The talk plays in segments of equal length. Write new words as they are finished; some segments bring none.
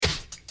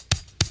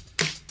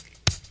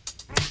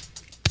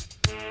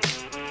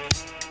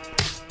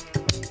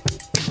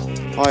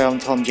Hi, I'm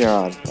Tom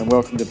Gerard, and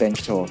welcome to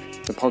Bench Talk,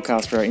 the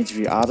podcast where I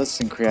interview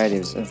artists and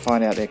creatives and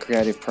find out their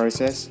creative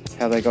process,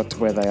 how they got to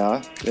where they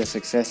are, their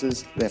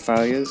successes, their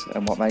failures,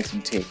 and what makes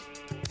them tick.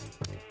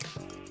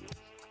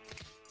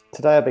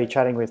 Today I'll be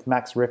chatting with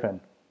Max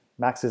Rippon.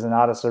 Max is an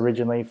artist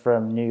originally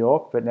from New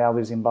York, but now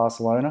lives in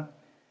Barcelona.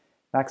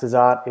 Max's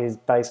art is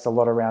based a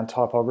lot around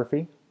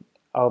typography.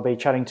 I'll be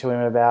chatting to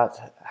him about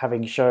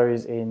having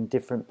shows in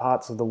different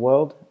parts of the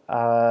world,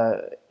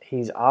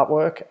 his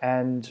artwork,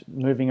 and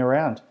moving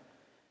around.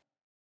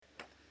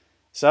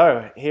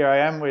 So here I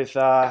am with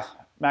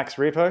Max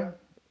Rippon,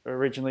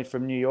 originally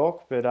from New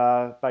York,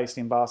 but based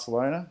in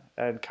Barcelona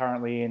and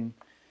currently in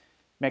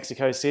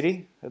Mexico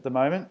City at the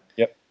moment.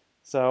 Yep.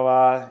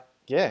 So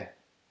yeah,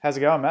 how's it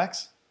going,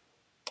 Max?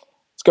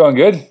 It's going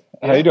good.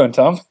 How you doing,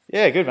 Tom?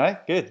 Yeah, good, mate.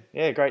 Good.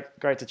 Yeah,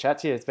 great to chat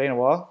to you. It's been a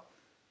while.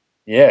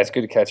 Yeah, it's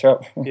good to catch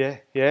up.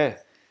 Yeah.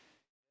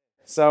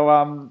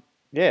 So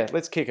yeah,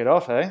 let's kick it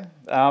off, hey?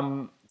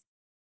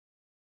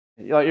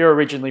 You're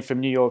originally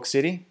from New York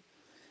City.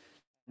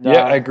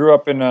 Yeah, I grew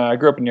up in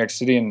New York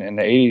City in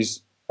the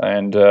 '80s,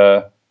 and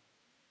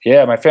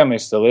yeah, my family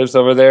still lives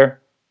over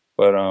there.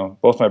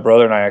 But both my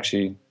brother and I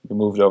actually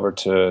moved over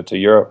to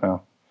Europe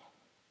now.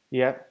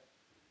 Yeah.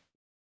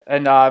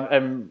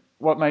 And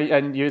what made,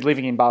 and you're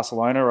living in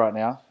Barcelona right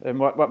now, and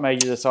what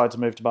made you decide to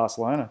move to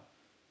Barcelona?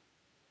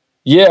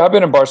 Yeah, I've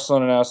been in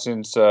Barcelona now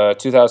since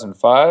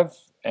 2005,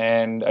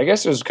 and I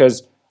guess it was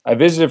because I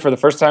visited for the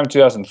first time in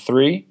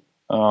 2003.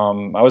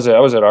 I was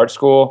at art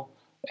school,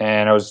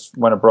 and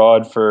went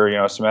abroad for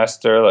a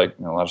semester, like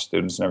a lot of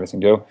students and everything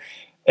do.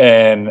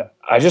 And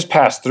I just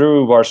passed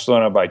through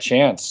Barcelona by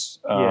chance.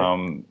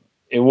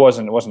 It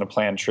wasn't a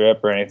planned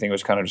trip or anything. It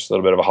was kind of just a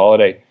little bit of a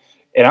holiday,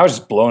 and I was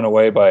just blown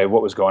away by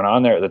what was going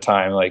on there at the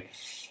time. Like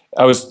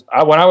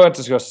when I went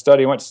to go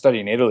study, I went to study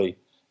in Italy.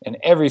 And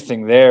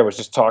everything there was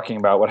just talking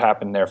about what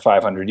happened there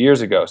 500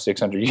 years ago,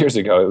 600 years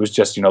ago. It was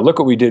just, look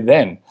what we did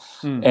then.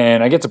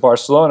 And I get to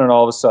Barcelona, and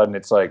all of a sudden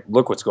it's like,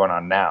 look what's going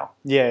on now.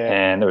 Yeah.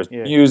 And there was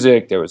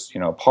music, there was,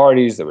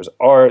 parties, there was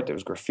art, there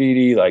was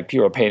graffiti, like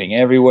people were painting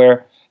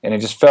everywhere. And it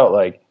just felt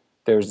like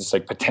there was this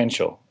like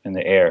potential in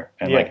the air,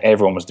 and like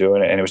everyone was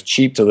doing it. And it was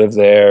cheap to live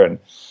there, and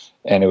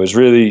it was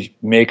really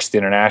mixed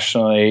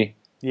internationally.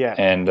 Yeah.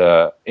 And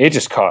it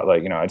just caught,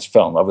 I just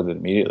fell in love with it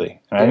immediately.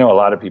 And I know a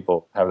lot of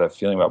people have that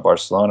feeling about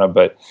Barcelona,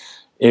 but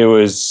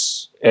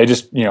as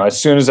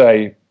soon as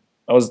I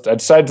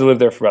decided to live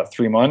there for about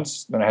 3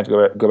 months, then I had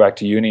to go back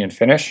to uni and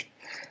finish.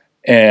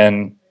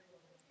 And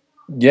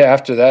yeah,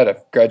 after that, I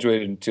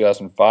graduated in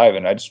 2005,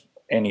 and I just,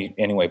 any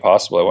way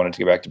possible, I wanted to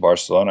get back to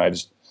Barcelona. I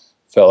just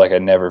felt like I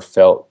never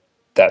felt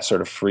that sort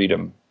of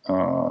freedom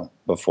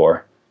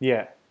before.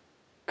 Yeah.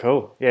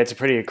 Cool. Yeah, it's a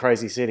pretty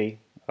crazy city.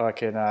 I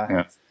can...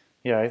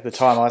 the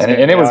time I spent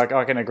there,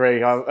 I can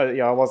agree.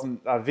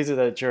 I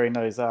visited it during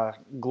those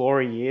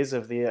glory years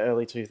of the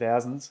early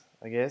 2000s,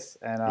 I guess.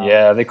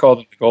 And they called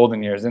it the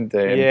golden years, didn't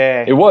they?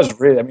 And it was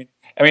really.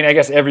 I mean, I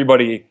guess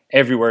everybody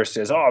everywhere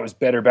says, "Oh, it was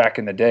better back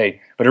in the day,"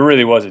 but it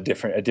really was a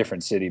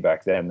different city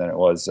back then than it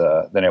was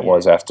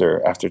after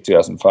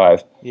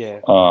 2005. Yeah.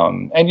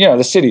 And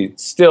the city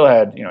still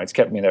had, it's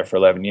kept me there for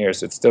 11 years,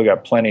 so it's still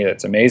got plenty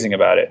that's amazing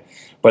about it.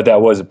 But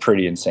that was a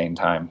pretty insane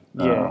time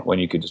when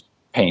you could just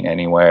paint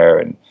anywhere,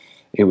 and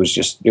it was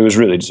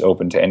really just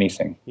open to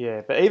anything.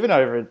 Yeah, but even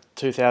over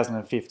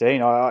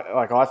 2015,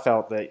 I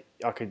felt that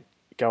I could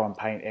go and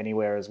paint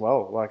anywhere as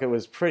well. Like, it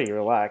was pretty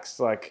relaxed.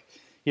 Like,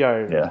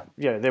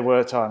 there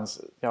were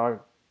times I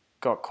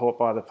got caught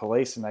by the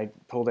police, and they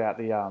pulled out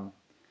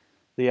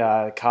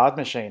the card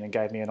machine and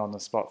gave me an on the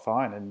spot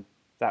fine, and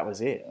that was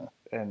it.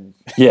 And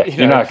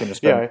you're not going to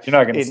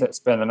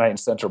spend the night in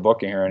central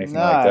booking or anything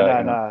like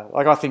that. No.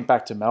 Like, I think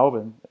back to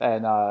Melbourne,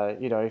 and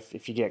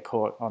if you get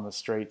caught on the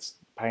streets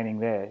painting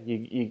there,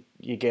 you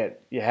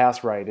get your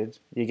house raided,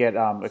 you get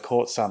a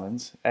court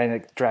summons, and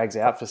it drags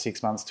out for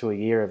 6 months to a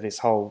year of this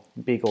whole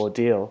big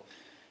ordeal.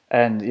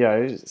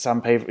 And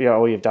some people,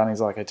 all you've done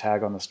is like a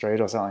tag on the street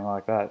or something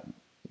like that.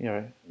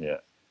 Yeah.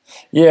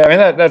 I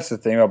mean, that's the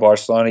thing about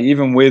Barcelona.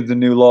 Even with the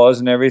new laws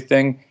and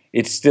everything,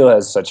 it still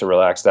has such a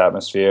relaxed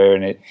atmosphere,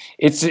 and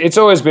it's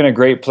always been a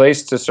great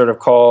place to sort of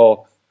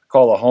call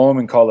a home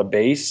and call a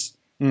base.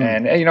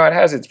 And it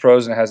has its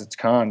pros and it has its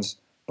cons,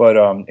 but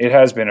it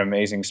has been an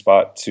amazing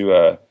spot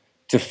to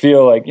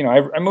feel like,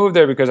 I moved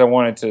there because I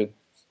wanted to.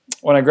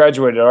 When I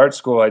graduated art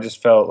school, I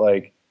just felt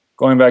like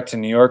going back to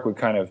New York would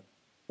kind of,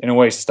 in a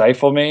way,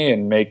 stifle me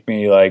and make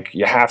me like,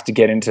 you have to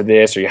get into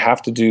this, or you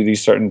have to do these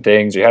certain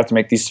things, or you have to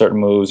make these certain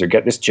moves, or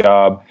get this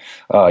job.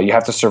 You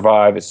have to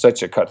survive. It's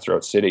such a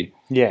cutthroat city.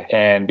 Yeah.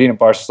 And being in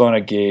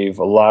Barcelona gave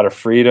a lot of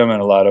freedom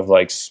and a lot of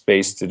like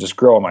space to just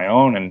grow on my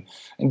own and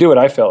do what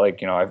I felt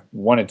like, I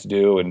wanted to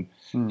do. And,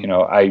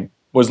 I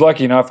was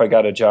lucky enough, I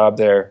got a job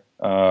there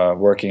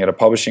working at a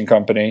publishing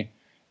company,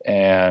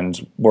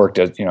 and worked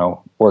a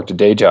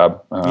day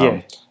job.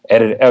 I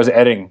was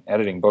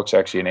editing books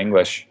actually in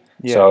English.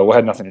 Yeah. So it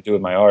had nothing to do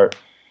with my art.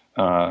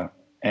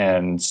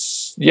 And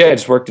I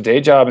just worked a day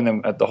job, and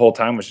then the whole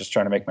time was just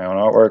trying to make my own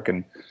artwork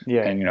and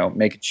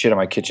making shit on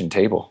my kitchen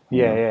table.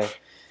 Yeah.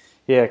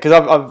 Yeah, because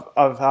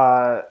I've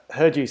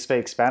heard you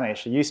speak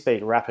Spanish. You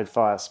speak rapid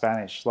fire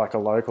Spanish like a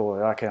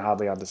local. I can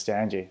hardly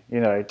understand you. You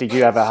know, did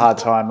you have a hard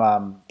time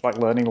like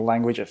learning the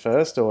language at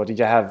first, or do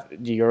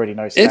you already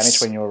know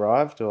Spanish when you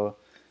arrived, or?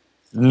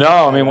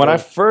 No, I mean, when I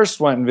first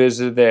went and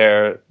visited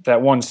there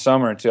that one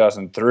summer in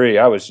 2003,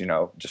 I was,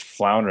 just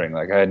floundering.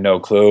 Like I had no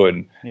clue,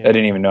 and I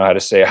didn't even know how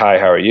to say hi,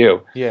 how are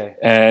you? Yeah.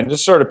 And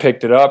just sort of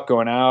picked it up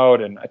going out,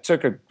 and I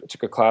took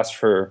a class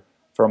for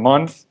a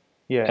month.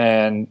 Yeah.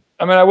 And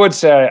I mean, I would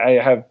say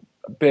I have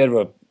a bit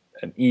of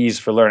an ease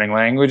for learning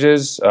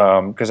languages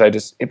because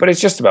but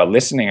it's just about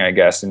listening, I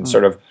guess, and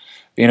sort of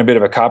being a bit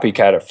of a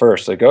copycat at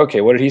first. Like,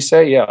 okay, what did he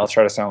say? Yeah, I'll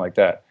try to sound like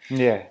that.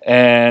 Yeah.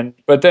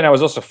 But then I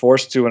was also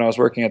forced to when I was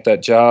working at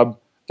that job,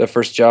 the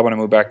first job when I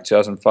moved back in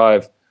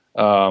 2005.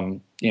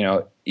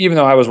 Even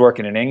though I was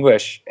working in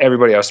English,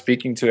 everybody I was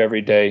speaking to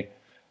every day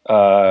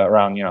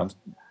around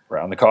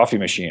the coffee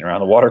machine,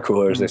 around the water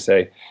cooler, as they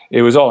say,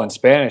 it was all in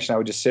Spanish, and I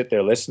would just sit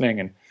there listening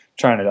and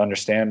trying to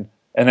understand.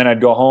 And then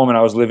I'd go home, and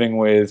I was living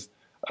with,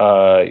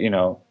 a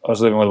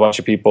bunch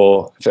of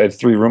people. So I had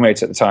 3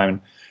 roommates at the time.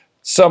 And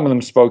some of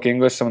them spoke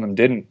English, some of them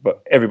didn't,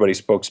 but everybody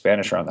spoke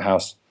Spanish around the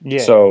house. Yeah.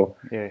 So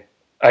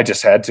I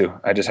just had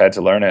to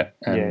learn it,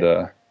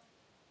 and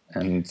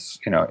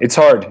it's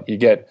hard.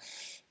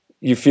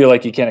 You feel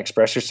like you can't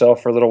express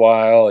yourself for a little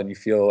while, and you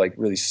feel like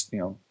really,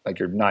 like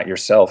you're not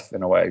yourself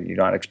in a way. You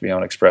don't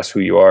express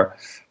who you are,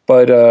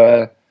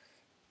 but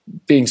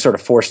being sort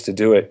of forced to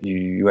do it,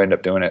 you end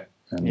up doing it,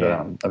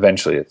 and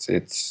eventually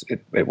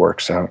it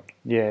works out.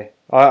 Yeah,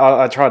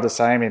 I tried the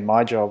same in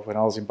my job when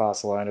I was in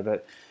Barcelona,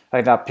 but I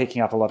ended up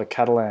picking up a lot of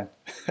Catalan,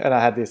 and I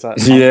had this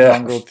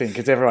mongrel thing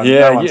because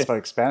no one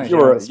spoke Spanish. You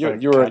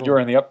were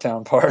in the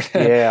uptown part.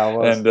 Yeah, I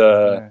was.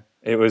 And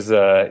it was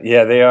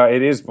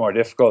it is more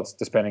difficult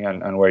depending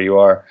on where you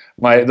are.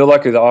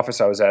 The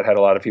office I was at had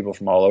a lot of people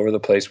from all over the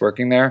place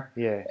working there.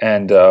 Yeah.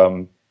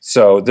 And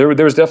so there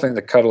was definitely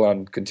the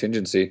Catalan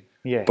contingency.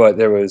 Yeah. But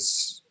there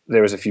was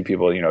a few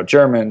people,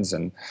 Germans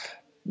and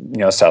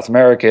South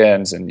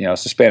Americans, and so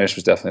Spanish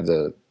was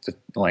definitely the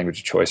language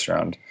of choice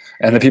around.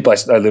 And the people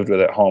I lived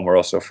with at home were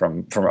also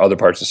from other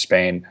parts of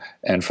Spain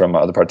and from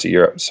other parts of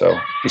Europe. So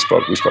we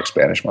spoke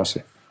Spanish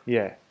mostly.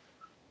 Yeah.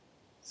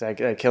 So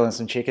killing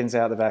some chickens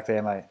out the back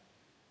there, mate.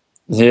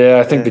 Yeah,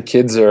 I think the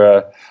kids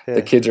are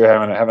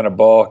having a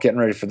ball, getting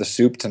ready for the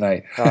soup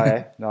tonight. Oh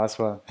yeah, nice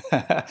one.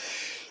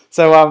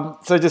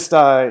 So just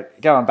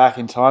going back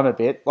in time a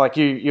bit, like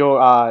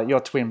your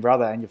twin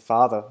brother and your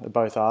father are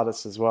both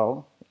artists as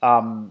well.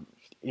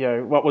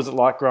 What was it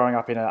like growing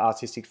up in an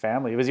artistic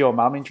family? Was your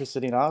mum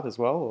interested in art as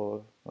well,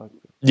 or?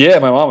 Yeah,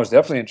 my mom was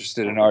definitely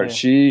interested in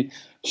art.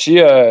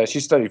 Yeah. She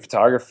studied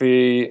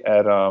photography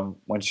at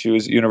when she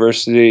was at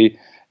university,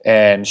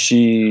 and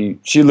she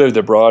lived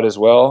abroad as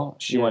well.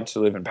 She went to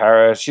live in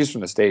Paris. She's from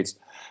the States,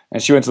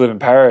 and she went to live in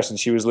Paris, and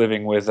she was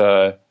living with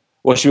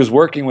she was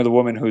working with a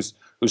woman whose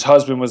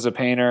husband was a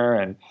painter,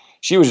 and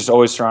she was just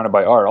always surrounded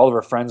by art. All of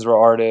her friends were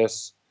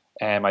artists,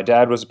 and my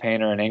dad was a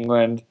painter in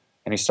England,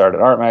 and he started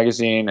an art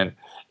magazine, and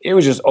it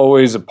was just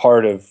always a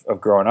part of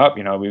growing up.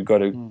 We'd go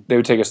to, they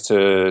would take us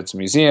to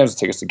museums,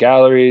 take us to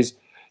galleries.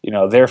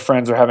 Their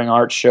friends were having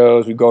art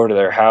shows. We'd go over to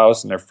their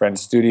house and their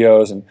friends'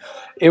 studios, and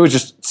it would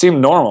just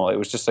seem normal. It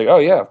was just like, oh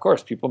yeah, of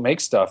course, people make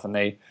stuff, and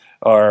they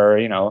are,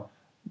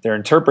 they're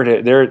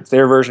interpreted,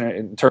 their version of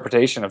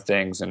interpretation of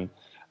things. And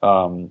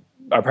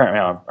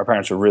our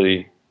parents were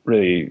really,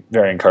 really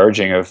very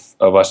encouraging of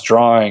us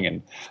drawing,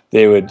 and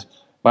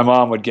my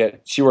mom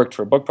she worked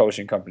for a book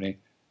publishing company,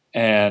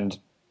 and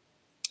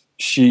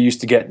she used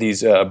to get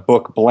these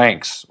book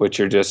blanks, which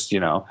are just,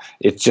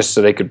 it's just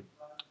so they could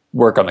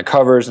work on the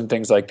covers and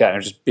things like that. And it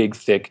was just big,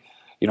 thick,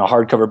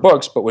 hardcover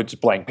books, but with just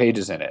blank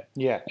pages in it.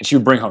 Yeah. And she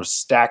would bring home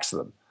stacks of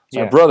them. So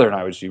my brother and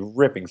I would just be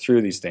ripping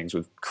through these things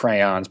with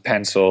crayons,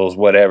 pencils,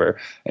 whatever.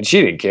 And she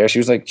didn't care. She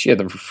was like, she had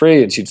them for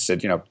free, and she just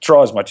said,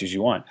 draw as much as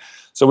you want.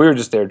 So we were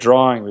just there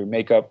drawing. We would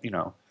make up, we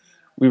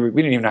didn't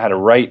even know how to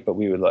write, but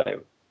we would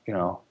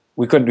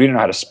we didn't know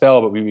how to spell,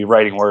 but we'd be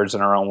writing words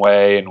in our own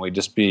way, and we'd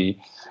just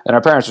be, and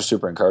our parents were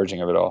super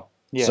encouraging of it all.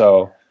 Yeah.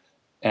 So,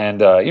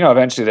 and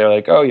eventually they're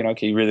like, oh,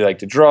 okay, you really like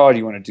to draw. Do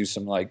you want to do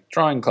some like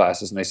drawing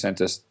classes? And they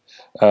sent us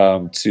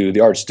to the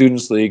Art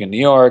Students League in New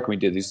York. We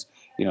did these,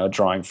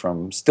 drawing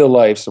from still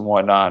lifes and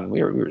whatnot. And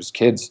we were just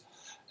kids,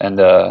 and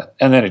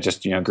then it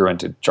just grew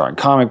into drawing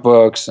comic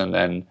books, and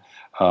then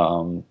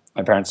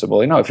my parents said,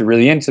 well, if you're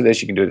really into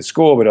this, you can do it at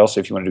school, but also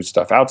if you want to do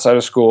stuff outside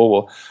of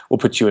school, we'll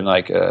put you in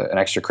like an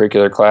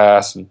extracurricular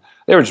class. And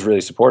they were just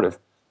really supportive.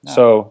 Oh,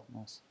 so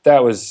nice.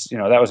 That was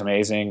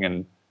amazing,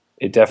 and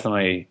it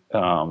definitely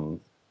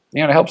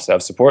it helps to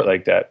have support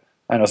like that.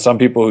 I know some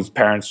people whose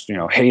parents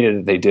hated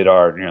that they did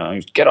art.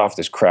 Get off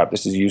this crap.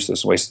 This is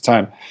useless, waste of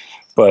time.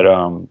 But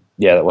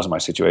that wasn't my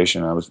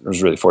situation. I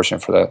was really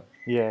fortunate for that.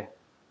 Yeah,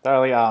 the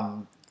only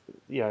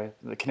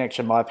the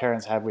connection my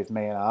parents had with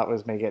me and art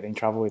was me getting in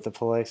trouble with the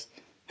police.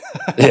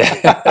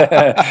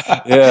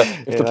 Yeah,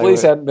 yeah. If the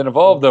police hadn't been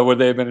involved, though, would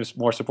they have been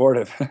more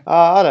supportive?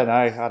 I don't know.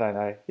 I don't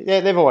know. Yeah,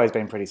 they've always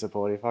been pretty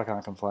supportive. I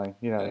can't complain,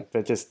 you know.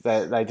 But just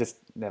they just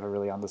never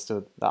really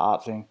understood the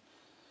art thing.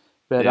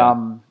 But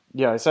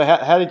yeah. So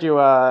how did you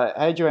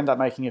end up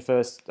making your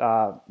first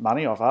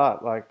money off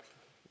art? Like,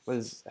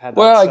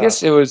 well, I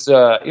guess it was you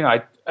know,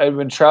 I'd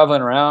been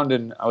traveling around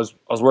and I was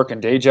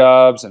working day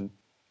jobs, and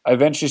I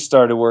eventually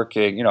started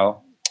working, you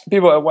know,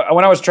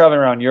 when I was traveling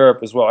around Europe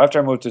as well. After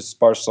I moved to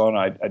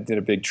Barcelona, I did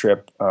a big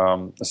trip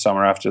the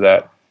summer after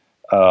that,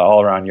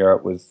 all around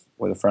Europe with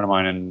a friend of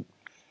mine,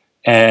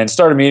 and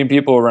started meeting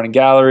people who were running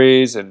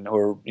galleries and who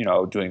were, you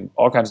know, doing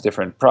all kinds of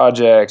different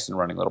projects and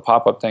running little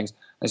pop-up things.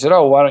 I said,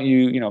 oh, why don't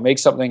you know, make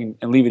something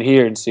and leave it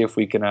here and see if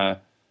we can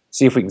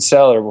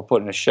sell it, or we'll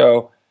put it in a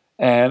show.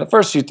 And the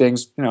first few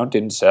things, you know,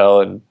 didn't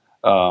sell, and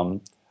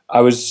I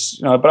was,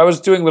 you know, but I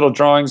was doing little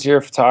drawings here,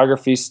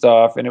 photography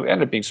stuff, and it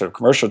ended up being sort of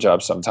commercial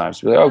jobs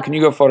sometimes. We're like, oh, can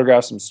you go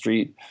photograph some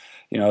street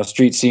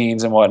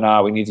scenes and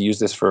whatnot? We need to use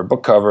this for a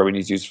book cover. We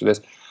need to use it for this.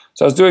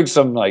 So I was doing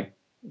some like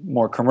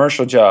more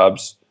commercial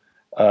jobs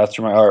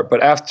through my art.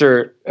 But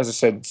after, as I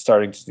said,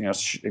 starting to, you know,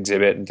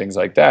 exhibit and things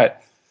like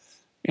that,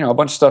 you know, a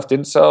bunch of stuff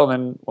didn't sell, and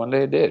then one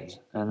day it did,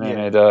 and then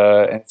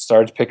it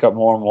started to pick up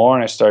more and more,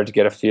 and I started to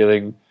get a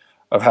feeling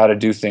of how to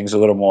do things a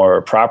little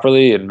more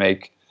properly and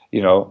make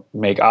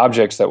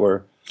objects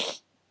that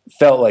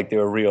felt like they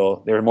were real.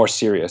 They were more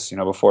serious. You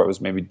know, before it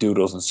was maybe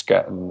doodles and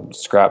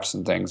scraps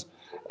and things.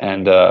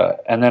 And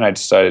then I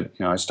decided,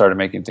 you know, I started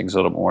making things a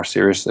little more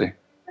seriously.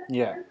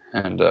 Yeah.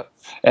 And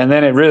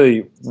then it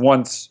really,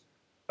 once,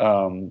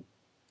 you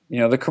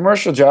know, the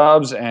commercial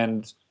jobs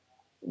and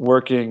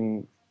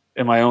working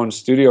in my own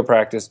studio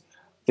practice,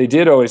 they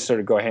did always sort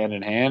of go hand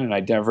in hand. And I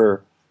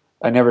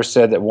never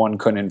said that one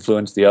couldn't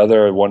influence the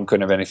other, or one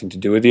couldn't have anything to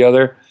do with the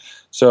other.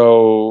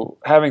 So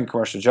having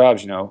commercial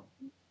jobs, you know,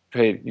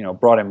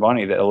 brought in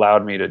money that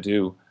allowed me to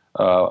do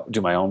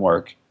my own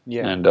work.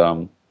 Yeah. And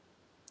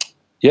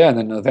and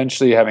then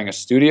eventually having a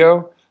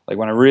studio, like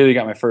when I really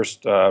got my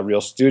first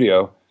real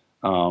studio,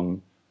 I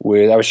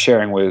was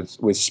sharing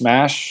with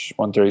Smash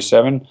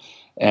 137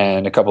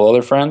 and a couple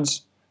other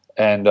friends.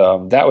 And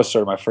that was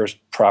sort of my first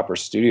proper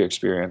studio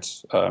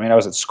experience. I mean, I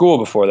was at school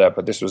before that,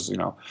 but this was, you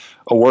know,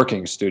 a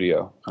working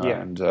studio.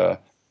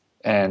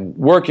 And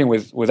working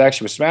with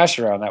Smash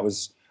around, that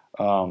was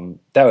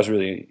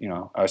really, you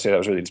know, I would say that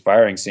was really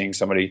inspiring, seeing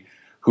somebody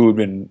who had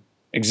been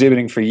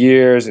exhibiting for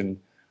years and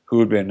who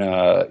had been,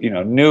 you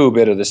know, knew a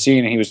bit of the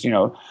scene. And he was, you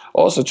know,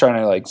 also trying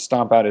to like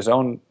stomp out his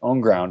own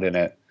ground in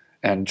it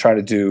and try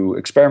to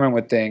experiment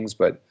with things,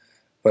 but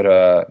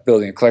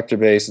building a collector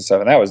base and stuff.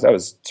 And that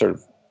was sort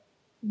of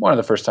one of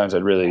the first times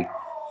I'd really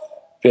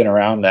been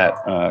around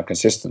that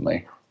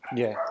consistently.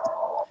 Yeah.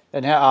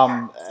 And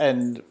how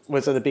and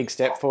was it a big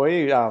step for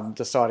you,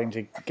 deciding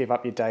to give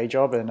up your day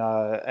job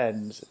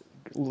and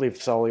live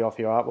solely off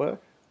your artwork?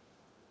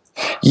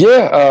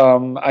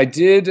 Yeah, I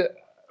did.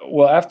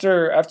 Well,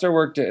 after I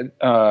worked at,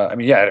 I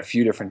had a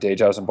few different day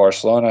jobs in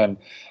Barcelona, and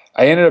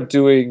I ended up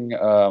doing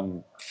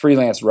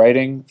freelance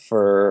writing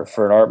for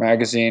an art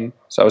magazine.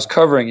 So I was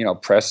covering, you know,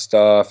 press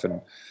stuff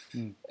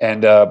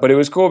but it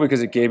was cool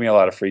because it gave me a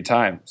lot of free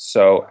time.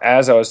 So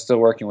as I was still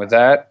working with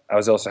that, I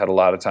also had a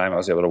lot of time. I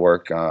was able to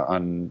work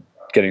on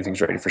getting things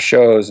ready for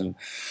shows and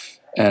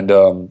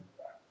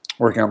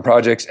working on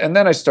projects. And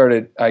then I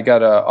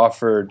got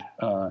offered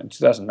in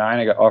 2009.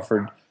 I got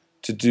offered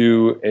to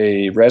do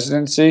a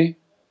residency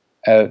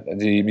at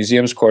the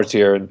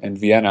Museumsquartier in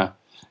Vienna,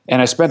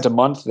 and I spent a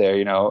month there.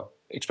 You know,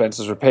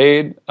 expenses were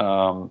paid,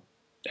 and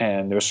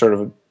there was sort of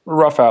a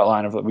rough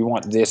outline of we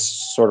want this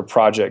sort of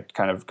project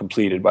kind of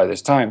completed by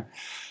this time.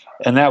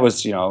 And that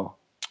was, you know,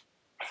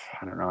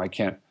 I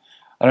can't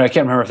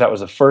remember if that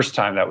was the first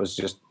time that was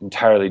just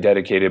entirely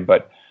dedicated,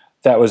 but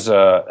that was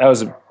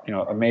a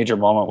major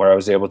moment where I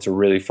was able to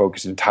really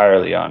focus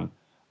entirely on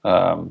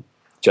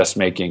just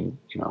making,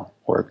 you know,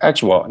 work.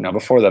 Actually, well, no,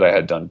 before that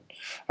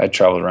I'd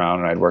traveled around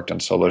and I'd worked on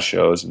solo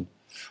shows and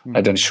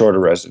I'd done shorter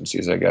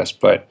residencies, I guess,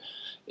 but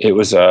it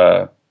was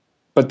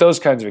but those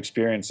kinds of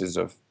experiences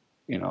of,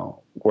 you know,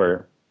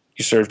 where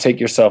you sort of take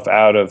yourself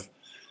out of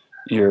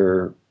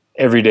your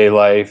everyday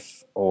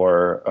life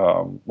or,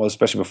 well,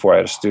 especially before I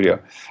had a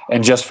studio,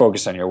 and just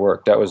focus on your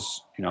work. That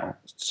was, you know,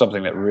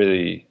 something that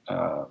really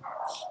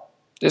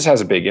just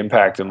has a big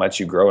impact and lets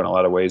you grow in a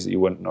lot of ways that you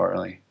wouldn't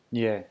normally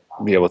be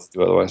able to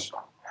do otherwise.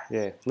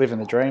 Yeah, living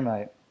the dream,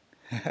 mate.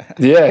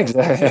 Yeah,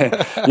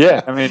 exactly.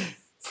 Yeah, I mean,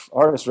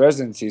 artist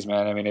residencies,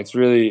 man. I mean, it's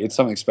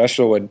something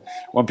special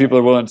when people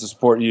are willing to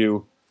support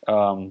you.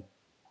 People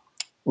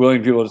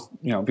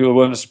are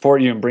willing to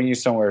support you and bring you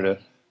somewhere to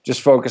just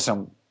focus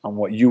on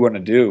what you want to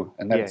do,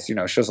 and that's you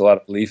know, shows a lot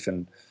of belief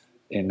in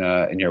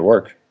your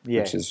work,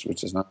 which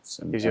is nuts.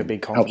 And gives you a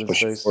big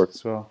confidence boost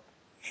as well.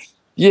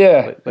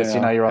 Yeah, lets you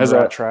know you're on the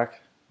right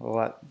track. All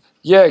that.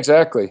 Yeah,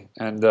 exactly.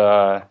 And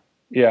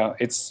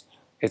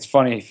it's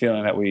funny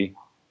feeling that we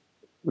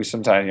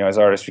sometimes, you know, as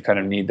artists, we kind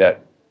of need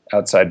that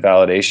outside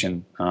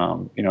validation.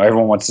 You know,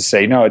 everyone wants to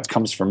say, no, it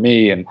comes from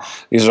me, and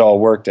these are all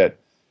work that,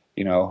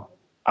 you know,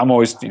 I'm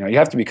always, you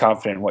have to be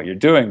confident in what you're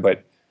doing,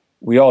 but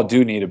we all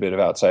do need a bit of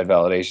outside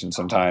validation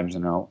sometimes,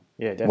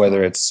 Yeah,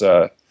 whether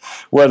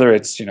definitely.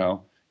 it's,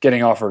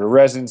 getting offered a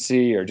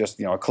residency or just,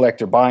 a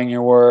collector buying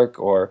your work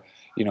or,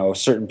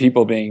 certain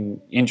people being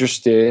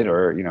interested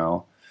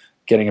or,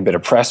 getting a bit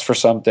of press for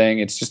something.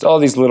 It's just all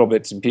these little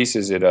bits and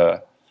pieces. It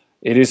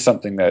is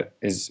something that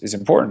is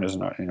important as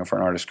for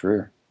an artist's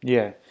career.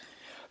 Yeah.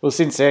 Well,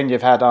 since then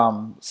you've had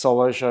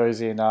solo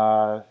shows in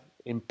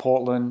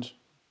Portland,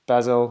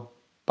 Basel,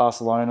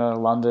 Barcelona,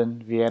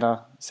 London,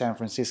 Vienna, San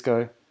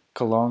Francisco,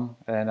 Cologne,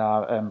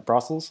 and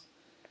Brussels.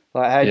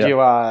 Like, how'd Yeah.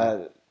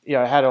 you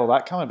how'd all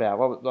that come about?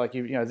 What, like,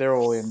 they're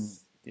all in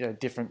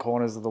different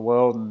corners of the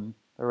world and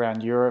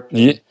around Europe,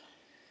 Yeah.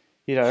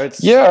 and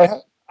it's Yeah,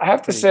 I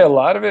have to say pretty a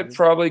lot of it crazy.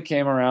 probably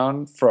came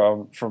around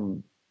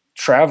from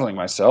traveling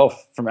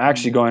myself, from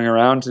actually Mm. going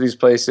around to these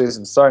places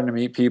and starting to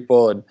meet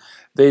people, and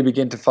they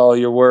begin to follow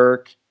your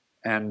work,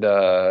 and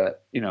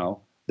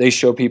they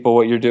show people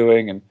what you're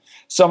doing, and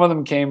some of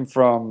them came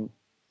from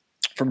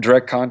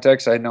direct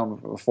contacts I had known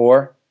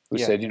before who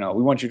Yeah, said,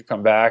 we want you to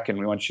come back and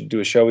we want you to do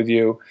a show with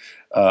you.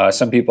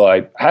 Some people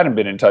I hadn't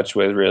been in touch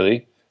with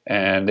really,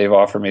 and they've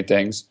offered me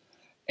things,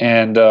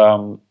 and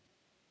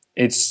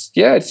it's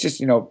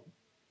just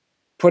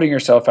putting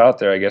yourself out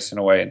there, I guess, in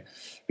a way. And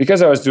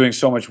because I was doing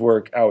so much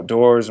work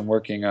outdoors and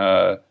working,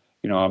 on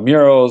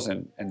murals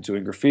and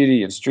doing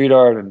graffiti and street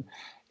art, and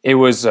it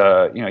was,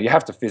 you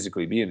have to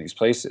physically be in these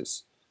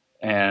places.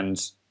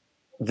 And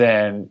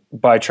then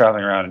by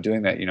traveling around and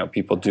doing that,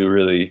 people do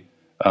really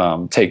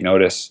take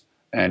notice.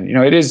 And,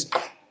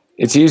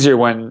 it's easier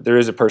when there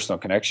is a personal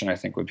connection, I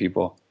think, with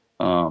people,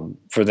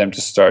 for them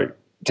to start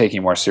taking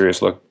a more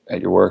serious look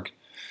at your work.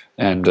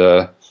 And,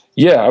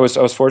 yeah, I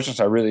was fortunate.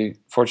 I really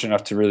fortunate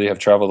enough to really have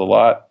traveled a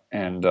lot,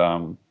 and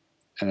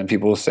then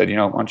people said, why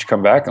don't you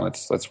come back and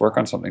let's work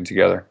on something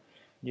together,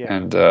 yeah,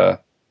 and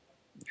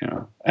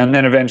and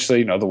then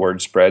eventually, the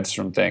word spreads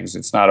from things.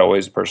 It's not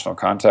always personal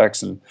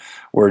contacts, and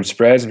word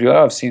spreads, and people,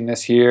 oh, I've seen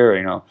this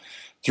here,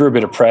 through a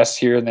bit of press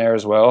here and there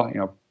as well.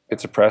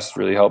 Bits of press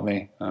really helped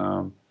me,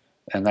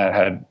 and that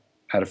had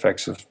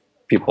effects of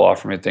people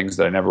offering me things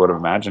that I never would have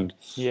imagined.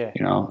 yeah,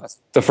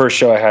 The first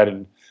show I had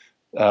in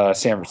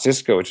San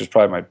Francisco, which was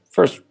probably my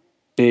first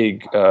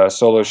big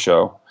solo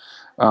show.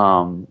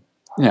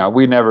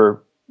 We'd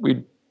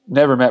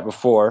never met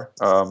before.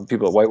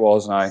 People at White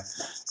Walls and I,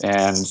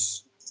 and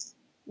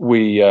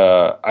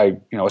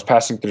I was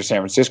passing through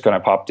San Francisco and I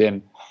popped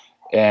in,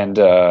 and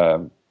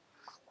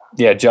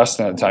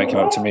Justin at the time came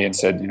up to me and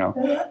said,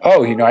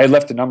 oh, I had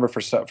left a number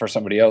for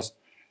somebody else,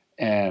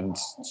 and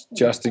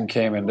Justin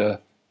came into,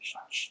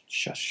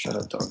 shut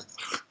up, dog.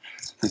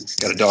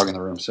 Got a dog in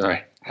the room.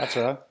 Sorry. that's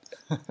right.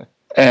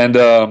 And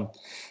so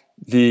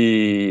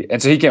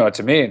he came up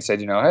to me and said,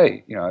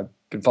 hey, I've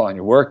been following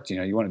your work.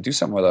 You want to do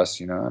something with us?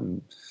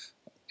 And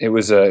it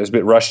was a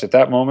bit rushed at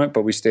that moment,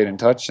 but we stayed in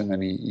touch. And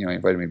then he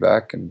invited me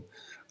back, and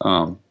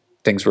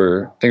things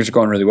were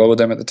going really well with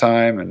them at the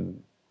time.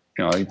 And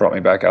he brought me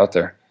back out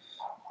there.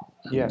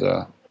 And,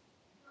 yeah.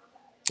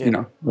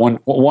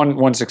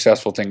 One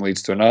successful thing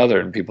leads to another,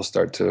 and people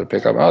start to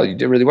pick up. Oh, you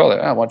did really well there.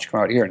 Why don't you come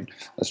out here and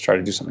let's try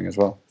to do something as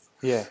well?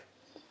 Yeah.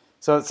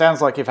 So it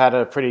sounds like you've had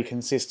a pretty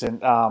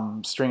consistent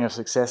string of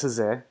successes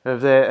there.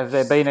 Have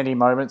there been any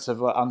moments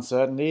of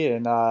uncertainty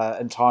and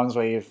times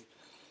where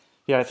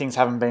things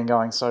haven't been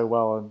going so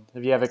well? And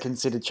have you ever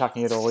considered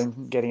chucking it all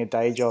in, getting a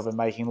day job, and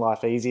making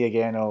life easy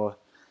again, or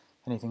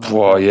anything like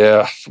Well,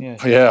 that?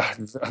 yeah,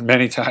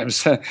 many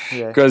times.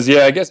 Yeah, Because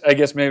I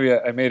guess maybe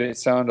I made it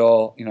sound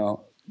all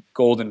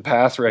golden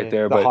path right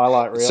there, the but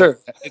highlight reel.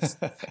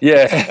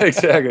 yeah,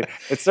 exactly.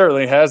 It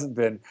certainly hasn't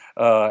been.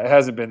 It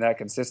hasn't been that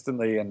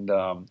consistently, and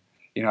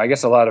I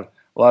guess a lot of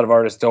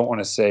artists don't want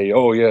to say,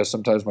 oh yeah,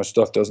 sometimes my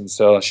stuff doesn't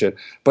sell and shit,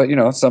 but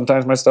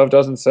sometimes my stuff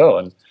doesn't sell,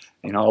 and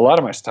a lot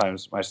of my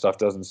times my stuff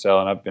doesn't sell,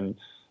 and I've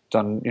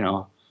done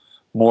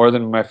more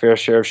than my fair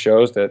share of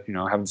shows that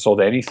haven't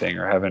sold anything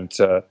or haven't.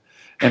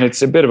 And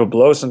it's a bit of a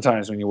blow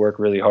sometimes when you work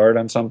really hard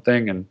on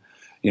something and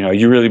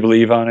you really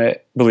believe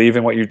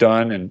in what you've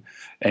done,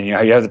 and you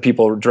have the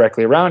people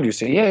directly around you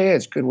say, yeah,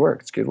 it's good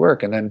work,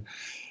 and then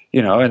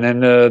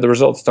the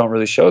results don't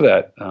really show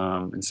that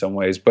in some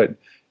ways. But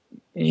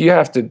you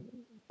have to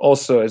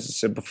also, as I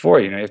said before,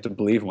 you have to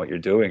believe in what you're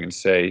doing and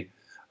say,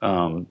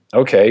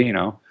 okay,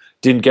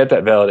 didn't get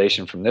that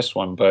validation from this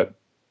one, but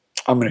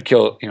I'm going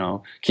to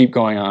keep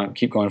going on,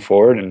 keep going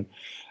forward,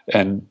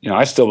 and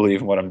I still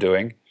believe in what I'm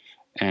doing.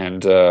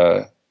 And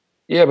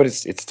yeah, but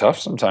it's tough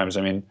sometimes.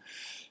 I mean,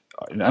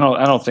 I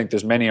don't think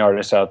there's many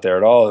artists out there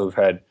at all who've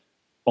had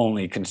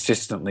only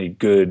consistently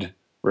good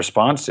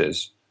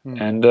responses.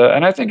 And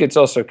I think it's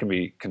also can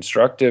be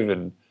constructive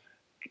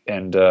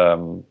and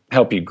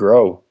help you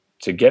grow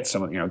to get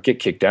get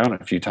kicked down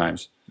a few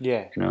times.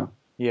 Yeah.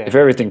 Yeah. If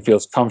everything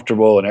feels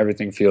comfortable and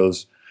everything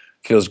feels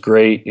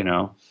great,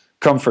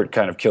 comfort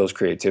kind of kills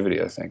creativity,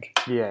 I think.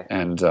 Yeah.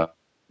 And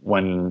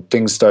when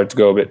things start to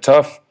go a bit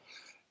tough,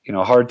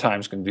 hard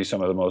times can be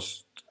some of the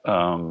most,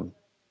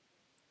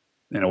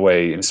 in a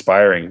way,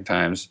 inspiring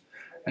times.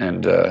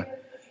 And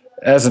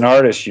as an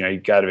artist, you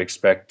got to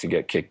expect to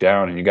get kicked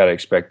down, and you got to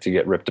expect to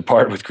get ripped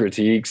apart with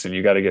critiques, and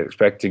you got to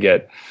expect to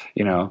get,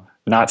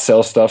 not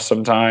sell stuff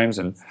sometimes.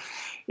 And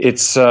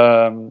it's,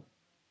 and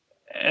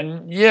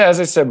yeah, as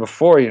I said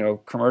before,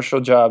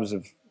 commercial jobs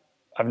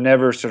I've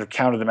never sort of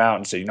counted them out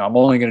and said, I'm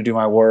only going to do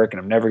my work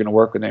and I'm never going to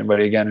work with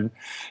anybody again.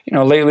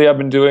 And, lately I've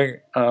been doing,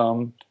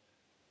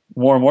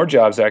 more and more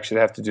jobs actually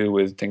that have to do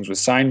with things with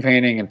sign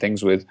painting and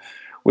things with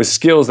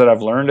skills that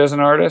I've learned as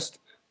an artist,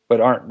 but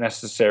aren't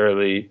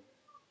necessarily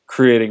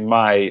creating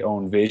my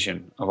own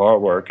vision of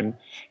artwork. And,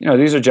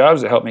 these are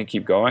jobs that help me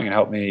keep going and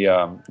help me,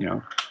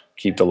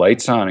 keep the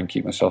lights on and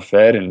keep myself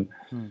fed. And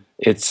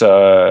it's,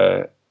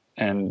 and,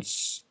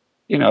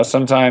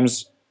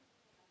 sometimes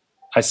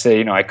I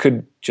say, I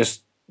could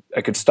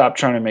stop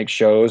trying to make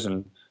shows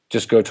and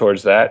just go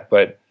towards that.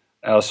 But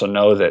I also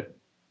know that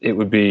I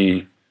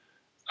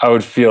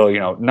would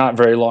feel, not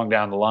very long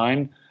down the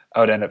line, I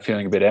would end up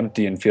feeling a bit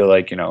empty and feel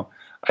like,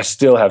 I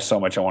still have so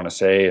much I want to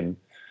say. And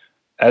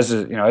as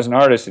an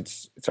artist,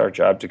 it's our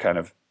job to kind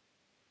of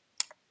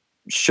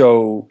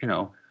show,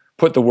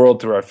 put the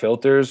world through our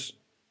filters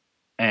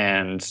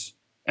and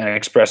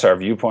express our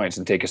viewpoints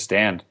and take a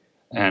stand.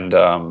 And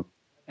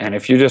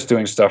if you're just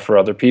doing stuff for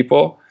other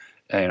people,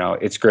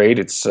 it's great.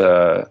 It's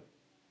it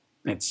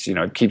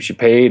keeps you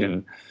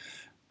paid.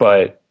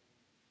 But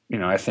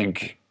I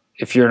think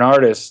if you're an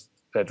artist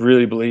that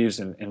really believes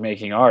in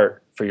making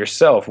art for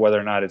yourself, whether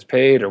or not it's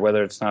paid or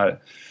whether it's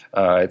not,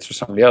 it's for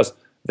somebody else,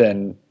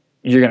 then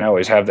you're going to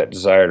always have that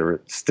desire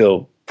to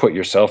still put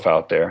yourself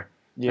out there.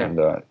 Yeah.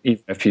 And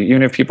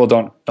even if people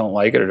don't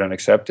like it or don't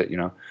accept it,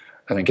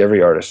 I think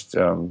every artist,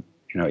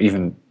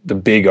 even the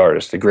big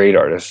artists, the great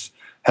artists,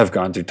 have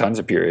gone through tons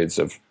of periods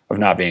of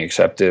not being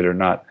accepted or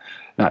not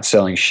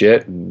selling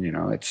shit, and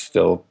it's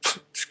still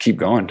just keep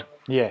going.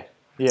 Yeah.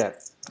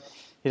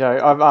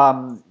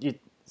 I've you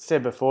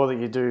said before that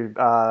you do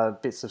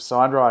bits of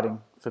sign writing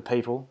for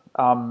people.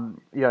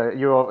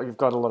 You've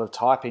got a lot of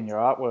type in your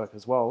artwork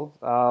as well.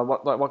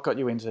 What got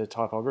you into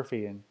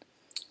typography? And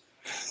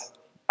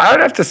I would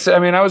have to say,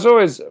 I was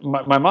always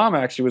my mom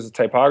actually was a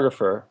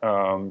typographer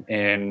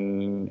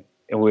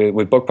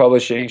with book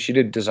publishing. She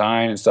did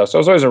design and stuff, so I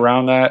was always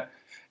around that.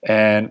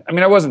 And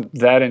I wasn't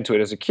that into it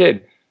as a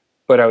kid,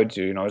 but I would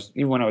do,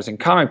 even when I was in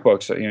comic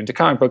books, into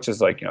comic books as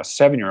like, a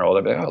 7-year-old,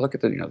 I'd be like, oh, look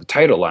at the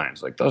title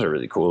lines. Like, those are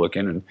really cool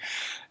looking. And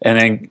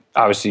then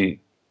obviously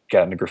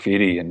got into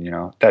graffiti,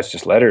 and, that's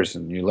just letters,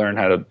 and you learn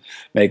how to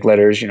make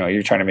letters.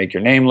 You're trying to make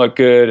your name look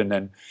good. And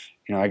then,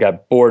 I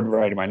got bored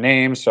writing my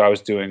name. So I was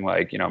doing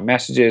like,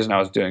 messages, and I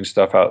was doing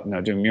stuff out,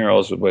 doing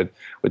murals with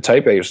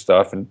type-based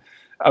stuff. And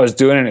I was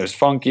doing it, and it was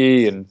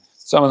funky, and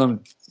some of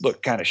them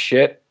looked kind of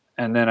shit.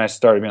 And then I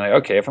started being like,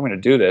 okay, if I'm going to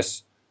do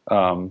this,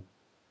 I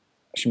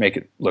should make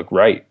it look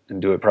right and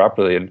do it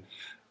properly. And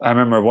I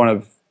remember one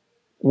of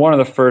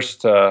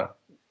the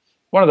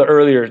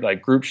earlier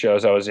like group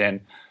shows I was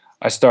in,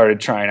 I started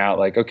trying out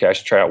like, okay, I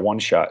should try out one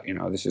shot.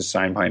 This is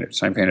sign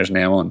painter's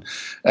enamel, and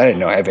I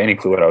didn't have any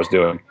clue what I was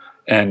doing.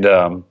 And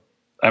I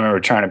remember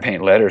trying to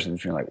paint letters and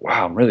feeling like,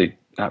 wow, I'm really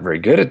not very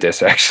good at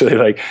this actually.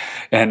 Like,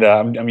 and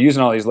I'm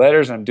using all these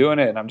letters and I'm doing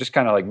it, and I'm just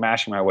kind of like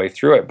mashing my way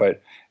through it.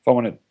 But if I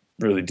want to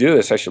really do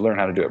this, I should learn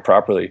how to do it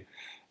properly.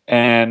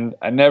 And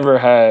I never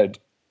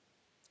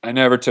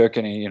took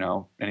any,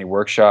 any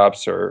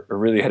workshops or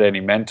really had any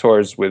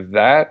mentors with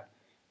that.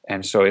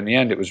 And so in the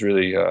end, it was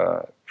really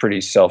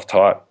pretty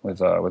self-taught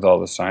with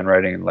all the sign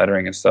writing and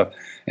lettering and stuff.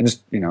 And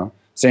just,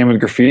 same with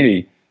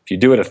graffiti. If you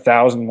do it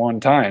 1,001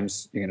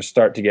 times, you're going to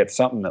start to get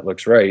something that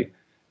looks right.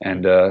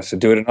 And so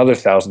do it another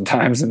 1,000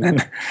 times, and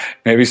then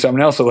maybe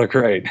something else will look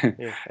right.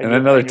 Yeah, and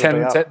then another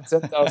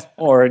 10,000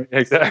 more.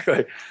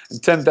 Exactly.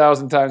 And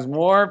 10,000 times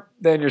more,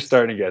 then you're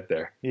starting to get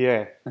there.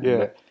 Yeah.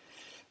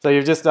 So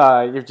you've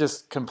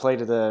just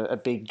completed a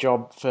big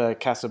job for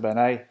Casa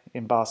Benet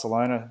in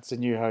Barcelona. It's a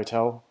new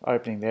hotel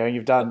opening there.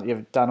 You've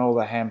done all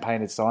the hand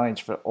painted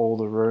signage for all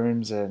the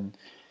rooms and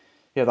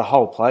the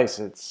whole place.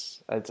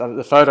 It's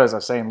the photos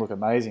I've seen look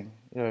amazing.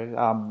 Do you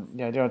want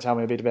to tell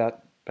me a bit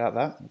about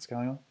that? What's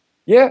going on?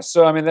 Yeah,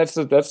 so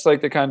that's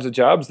like the kinds of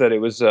jobs that it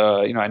was.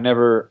 I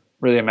never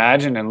really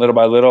imagined, and little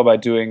by little, by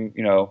doing,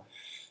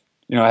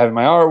 having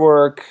my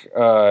artwork,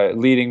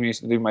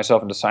 leading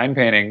myself into sign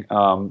painting.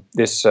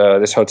 This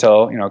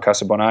hotel,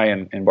 Casa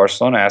Bonai in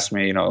Barcelona, asked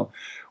me,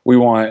 we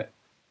want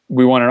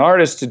an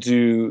artist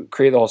to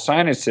create the whole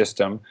signage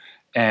system,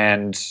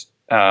 and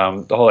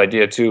the whole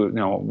idea too.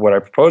 What I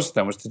proposed to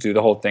them was to do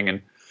the whole thing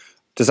and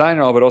design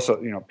it all, but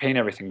also paint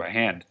everything by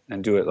hand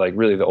and do it like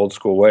really the old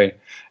school way.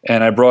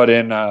 And I brought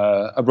in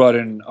a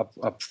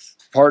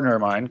partner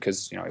of mine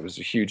because it was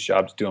a huge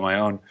job to do on my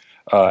own,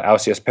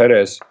 Ausias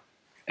Perez,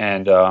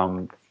 and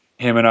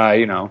him and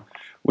I,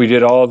 we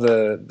did all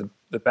the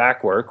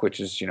back work, which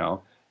is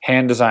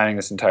hand designing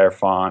this entire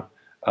font,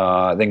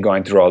 then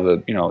going through all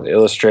the the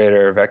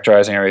Illustrator,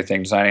 vectorizing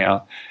everything, designing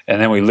out, and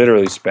then we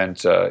literally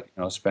spent I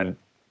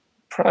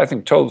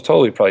think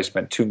totally probably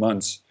spent 2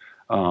 months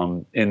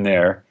in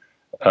there.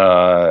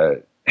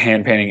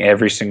 Hand painting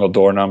every single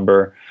door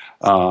number,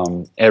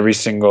 every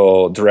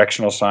single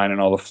directional sign in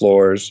all the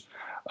floors,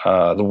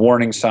 the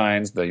warning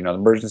signs, the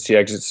emergency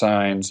exit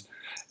signs,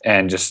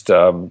 and just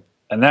and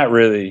that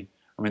really,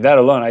 I mean, that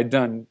alone, I'd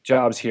done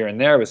jobs here and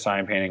there with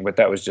sign painting, but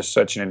that was just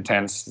such an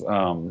intense,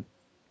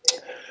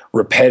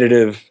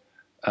 repetitive,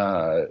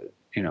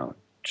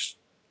 just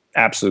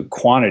absolute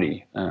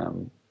quantity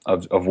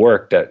of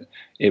work that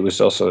it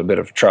was also a bit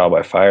of trial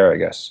by fire, I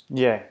guess.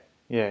 Yeah,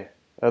 yeah.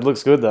 It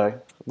looks good though.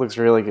 It looks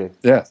really good.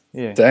 Yeah.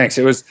 Thanks.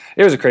 It was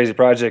a crazy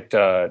project,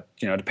 to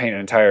paint an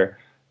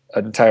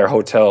entire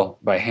hotel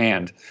by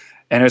hand.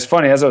 And it was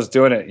funny as I was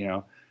doing it,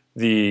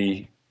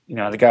 the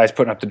guys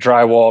putting up the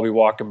drywall will be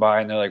walking by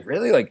and they're like,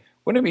 really? Like,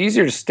 wouldn't it be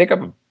easier to stick up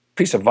a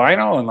piece of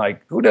vinyl? And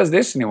like, who does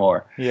this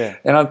anymore? Yeah.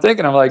 And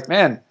I'm like,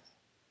 man,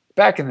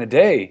 back in the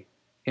day,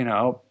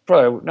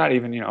 probably not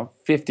even,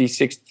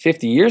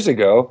 50 years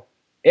ago,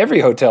 every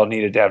hotel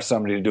needed to have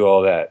somebody to do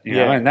all that, you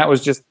know, and that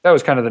was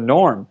kind of the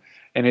norm.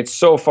 And it's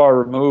so far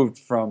removed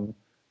from,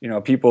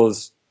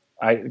 people's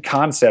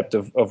concept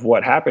of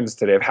what happens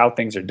today, of how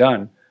things are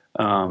done,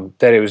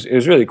 that it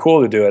was really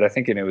cool to do it. I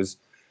think, and it was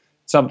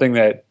something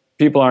that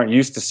people aren't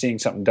used to seeing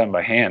something done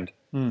by hand.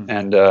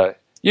 And,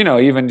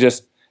 even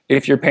just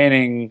if you're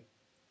painting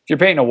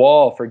a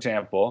wall, for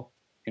example,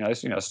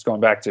 this is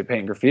going back to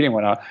painting graffiti and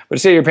whatnot, but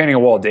say you're painting a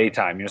wall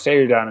daytime, say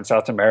you're down in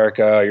South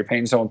America, you're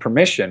painting someone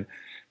permission,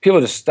 people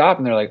just stop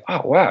and they're like,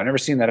 oh, wow, I've never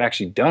seen that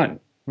actually done.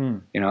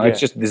 It's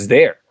just, it's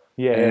there.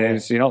 Yeah. And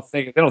they don't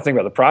think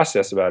about the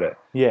process about it.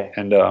 Yeah.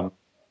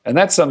 And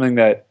that's something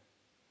that,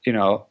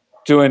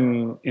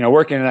 doing,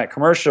 working in that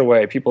commercial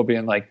way, people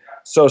being like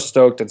so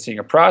stoked and seeing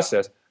a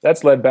process,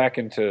 that's led back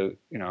into,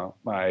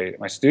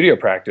 my studio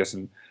practice.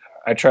 And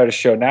I try to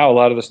show now a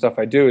lot of the stuff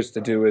I do is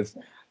to do with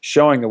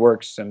showing the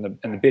works and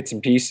the bits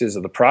and pieces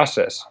of the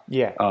process.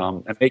 Yeah.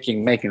 And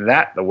making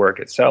that the work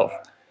itself.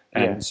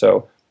 And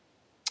so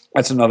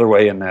that's another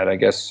way in that, I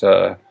guess,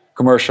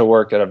 commercial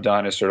work that I've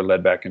done is sort of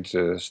led back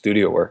into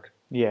studio work.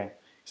 Yeah.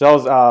 So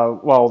I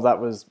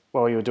was,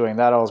 while you were doing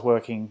that, I was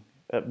working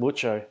at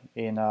Mucho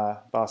in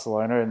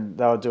Barcelona, and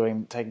they were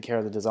taking care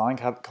of the design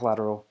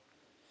collateral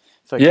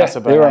for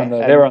Casa They were on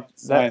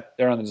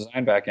the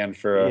design back end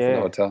for the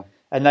hotel.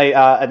 And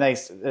I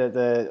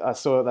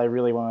saw that they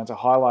really wanted to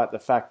highlight the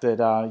fact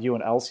that you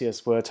and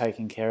Elsius were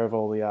taking care of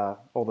all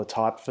the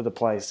type for the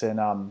place,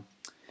 and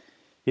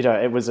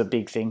it was a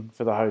big thing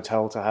for the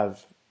hotel to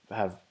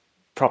have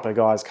proper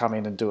guys come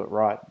in and do it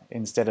right,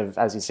 instead of,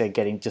 as you said,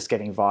 getting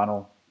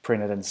vinyl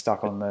printed and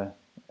stuck on the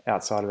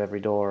outside of every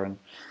door. And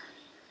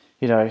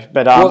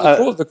but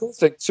the cool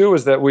thing too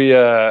is that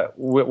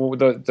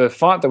the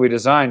font that we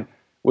designed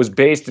was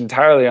based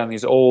entirely on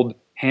these old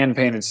hand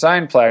painted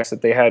sign plaques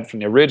that they had from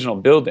the original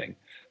building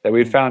that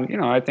we'd found,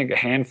 I think a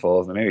handful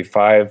of them, maybe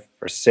 5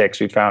 or 6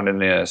 we found in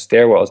the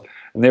stairwells,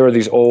 and they were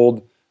these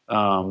old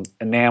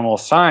enamel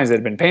signs that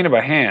had been painted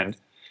by hand.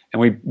 And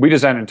we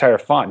designed an entire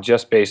font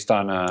just based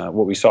on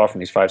what we saw from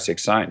these 5-6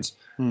 signs,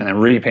 and then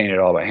repainted it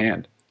all by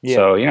hand. Yeah.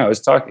 So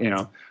it's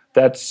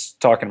that's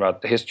talking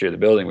about the history of the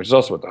building, which is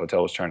also what the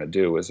hotel was trying to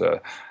do, was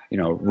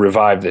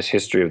revive this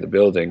history of the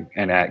building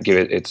and give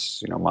it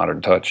its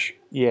modern touch.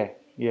 Yeah,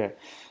 yeah.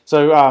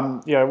 So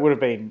it would have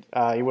been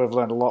you would have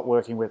learned a lot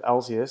working with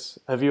Elsius.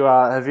 Have you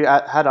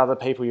had other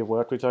people you've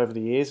worked with over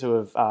the years who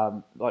have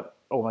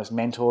almost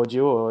mentored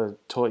you or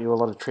taught you a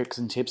lot of tricks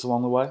and tips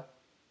along the way?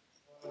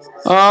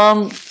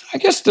 I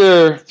guess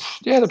there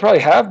probably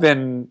have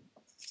been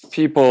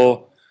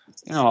people,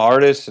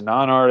 artists and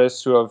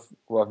non-artists who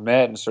I've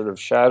met and sort of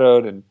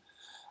shadowed. And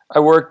I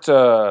worked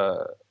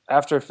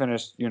after I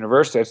finished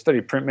university. I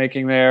studied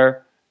printmaking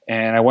there,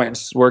 and I went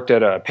and worked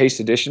at Paste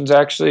Editions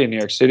actually in New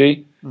York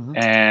City. Mm-hmm.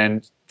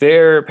 And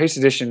there, Paste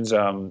Editions,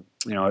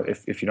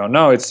 if you don't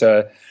know, it's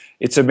a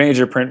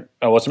major print.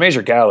 Well, it's a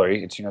major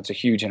gallery. It's a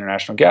huge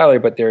international gallery,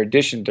 but their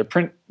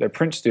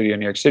print studio in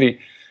New York City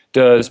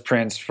does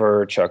prints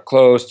for Chuck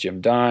Close, Jim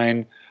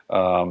Dine,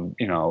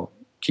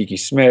 Kiki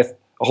Smith,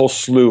 a whole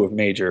slew of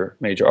major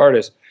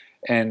artists.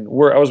 And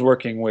I was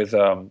working with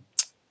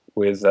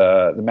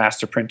the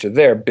master printer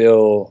there,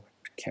 Bill.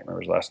 I can't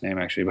remember his last name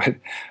actually,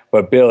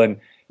 but Bill, and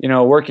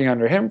working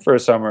under him for a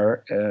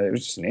summer. It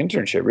was just an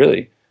internship,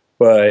 really.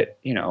 But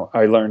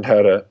I learned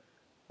how to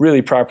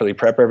really properly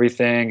prep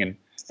everything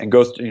and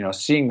go through,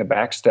 seeing the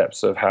back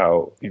steps of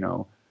how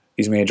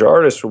these major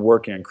artists were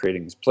working on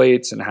creating these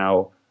plates and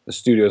how the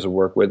studios would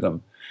work with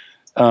them.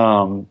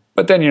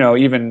 But then,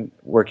 even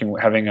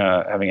having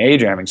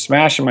Adrian, having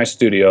Smash in my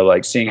studio,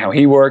 like seeing how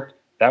he worked,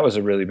 that was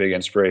a really big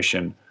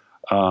inspiration.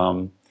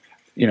 And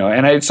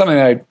it's something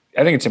that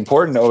I think it's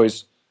important to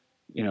always,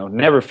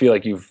 never feel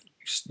like you've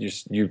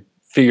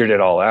figured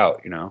it all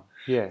out,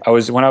 Yeah.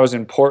 When I was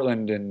in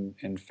Portland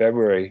in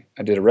February,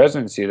 I did a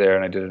residency there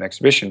and I did an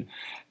exhibition.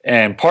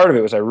 And part of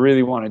it was I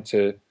really wanted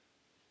to,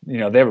 they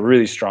have a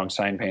really strong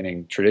sign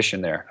painting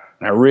tradition there.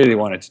 And I really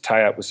wanted to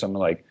tie up with some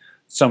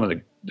of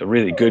the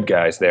really good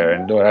guys there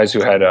and the guys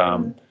who had,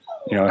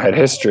 had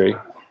history.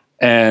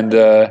 And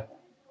I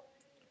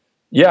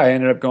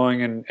ended up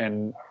going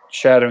and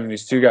shadowing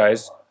these 2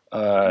 guys,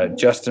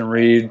 Justin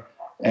Reed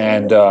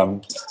and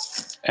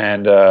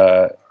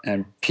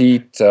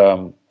Pete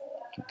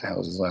what the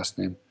hell is his last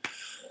name?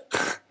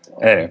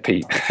 Anyway,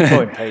 Pete.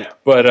 Call him Pete.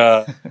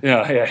 But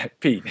yeah,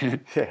 Pete.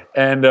 Yeah.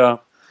 And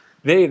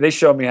they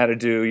showed me how to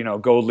do, you know,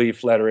 gold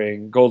leaf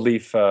lettering, gold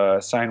leaf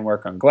sign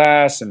work on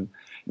glass, and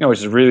you know, which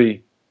is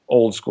really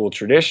old school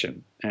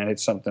tradition. And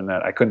it's something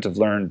that I couldn't have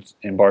learned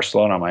in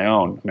Barcelona on my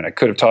own. I mean, I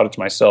could have taught it to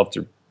myself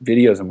through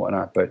videos and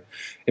whatnot, but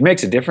it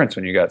makes a difference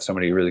when you got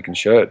somebody who really can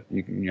show it.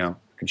 You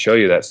can show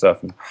you that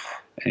stuff, and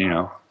you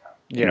know.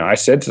 Yeah. You know, I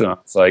said to them,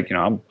 it's like, you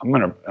know, I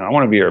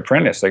want to be your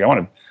apprentice. Like,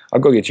 I'll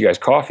go get you guys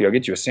coffee. I'll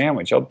get you a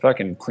sandwich. I'll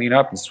fucking clean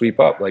up and sweep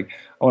up. Like,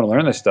 I want to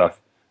learn this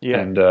stuff. Yeah.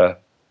 And I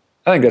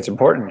think that's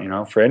important, you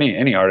know, for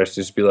any artist,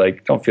 just be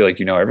like, don't feel like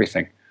you know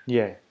everything.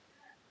 Yeah.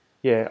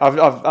 Yeah.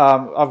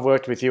 I've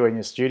worked with you in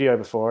your studio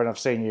before, and I've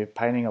seen you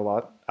painting a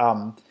lot.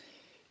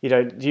 You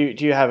know, do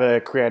you have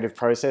a creative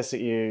process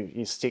that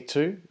you stick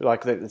to,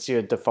 like that's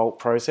your default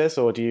process,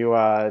 or do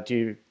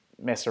you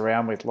mess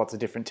around with lots of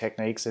different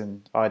techniques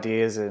and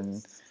ideas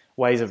and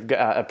ways of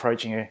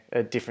approaching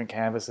a different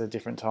canvas at a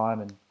different time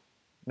and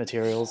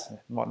materials and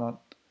whatnot?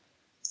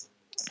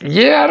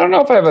 Yeah, I don't know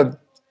if I have a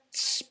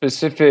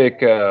specific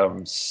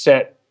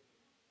set.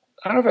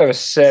 I don't know if I have a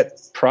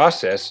set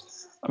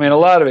process. I mean, a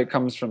lot of it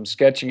comes from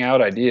sketching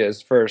out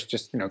ideas first,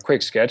 just, you know,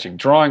 quick sketching.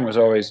 Drawing was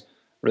always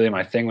really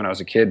my thing when I was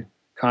a kid.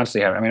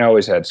 Constantly having, I mean, I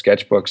always had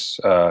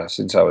sketchbooks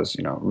since I was,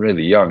 you know,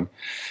 really young,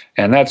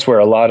 and that's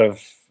where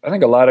I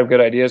think a lot of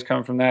good ideas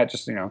come from that.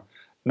 Just, you know,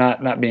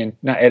 not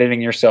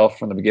editing yourself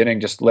from the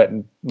beginning, just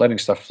letting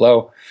stuff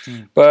flow.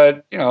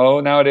 But, you know,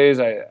 nowadays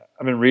I've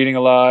been reading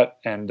a lot,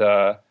 and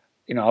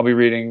you know, I'll be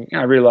reading. You know,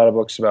 I read a lot of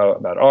books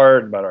about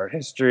art, about art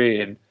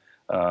history, and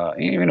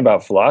even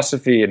about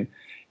philosophy. And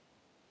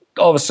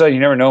all of a sudden, you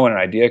never know when an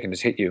idea can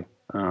just hit you.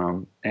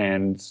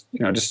 And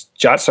you know, just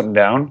jot something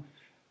down,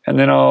 and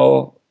then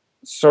I'll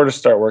sort of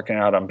start working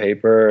out on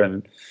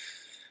paper.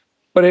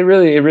 But it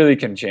really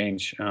can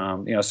change.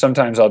 You know,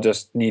 sometimes I'll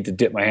just need to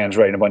dip my hands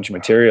right in a bunch of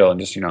material and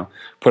just, you know,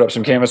 put up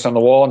some canvas on the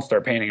wall and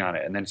start painting on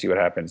it, and then see what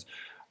happens.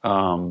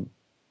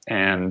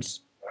 And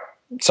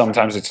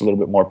sometimes it's a little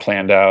bit more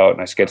planned out,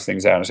 and I sketch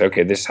things out and say,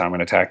 okay, this is how I'm going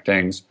to attack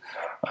things.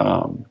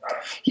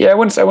 Yeah, I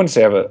wouldn't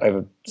say I have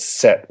a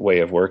set way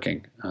of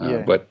working,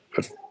 but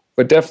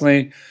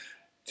definitely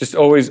just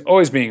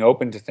always being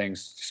open to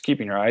things, just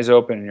keeping your eyes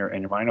open and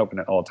your mind open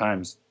at all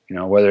times. You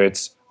know, whether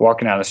it's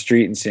walking down the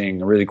street and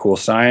seeing a really cool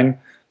sign,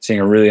 seeing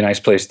a really nice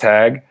place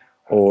tag,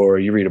 or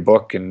you read a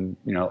book and,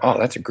 you know, oh,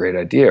 that's a great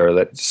idea, or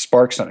that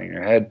sparks something in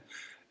your head.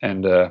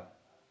 And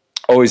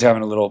always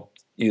having a little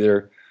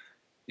either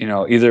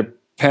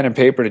pen and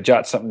paper to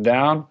jot something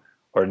down,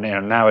 or, you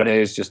know,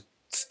 nowadays just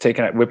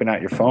whipping out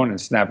your phone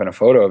and snapping a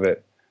photo of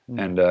it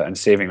and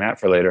saving that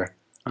for later.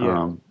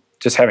 Yeah.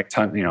 Just having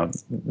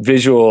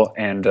visual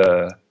and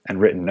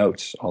written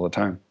notes all the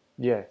time.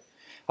 Yeah.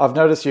 I've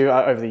noticed you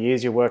over the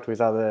years. You worked with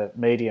other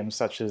mediums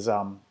such as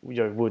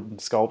wooden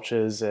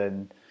sculptures,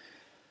 and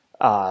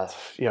I've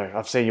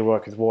seen you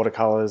work with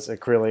watercolors,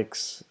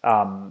 acrylics,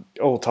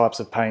 all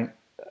types of paint.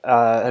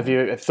 Have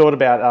you thought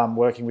about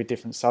working with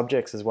different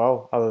subjects as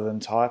well, other than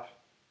type?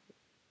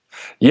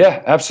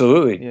 Yeah,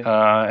 absolutely.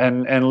 Yeah.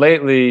 And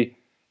lately,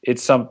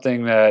 it's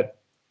something that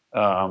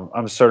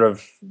I'm sort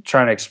of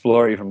trying to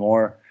explore even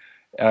more.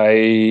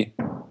 I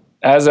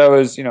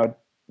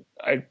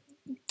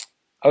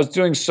was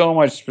doing so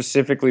much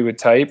specifically with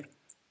type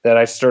that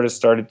I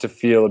started to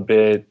feel a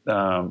bit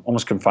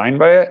almost confined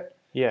by it.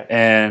 Yeah.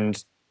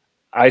 And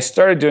I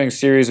started doing a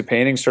series of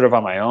paintings sort of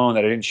on my own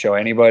that I didn't show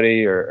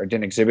anybody or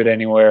didn't exhibit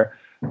anywhere,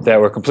 that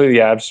were completely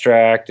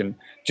abstract, and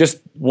just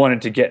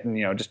wanted to get,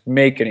 just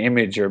make an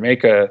image or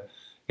make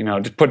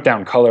just put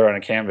down color on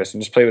a canvas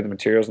and just play with the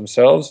materials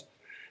themselves.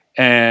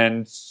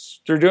 And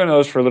through doing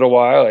those for a little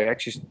while, I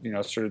actually,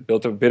 sort of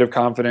built a bit of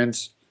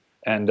confidence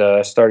and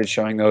started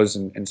showing those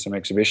in some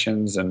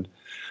exhibitions. And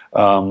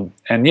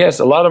yes,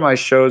 a lot of my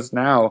shows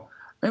now,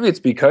 maybe it's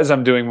because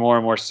I'm doing more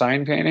and more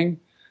sign painting,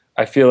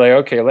 I feel like,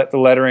 okay, let the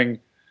lettering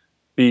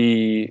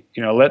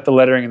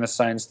and the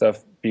sign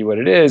stuff be what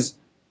it is,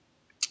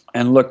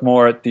 and look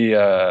more at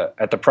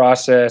the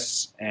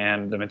process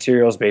and the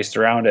materials based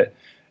around it,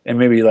 and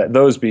maybe let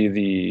those be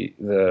the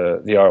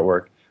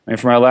artwork. I mean,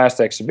 for my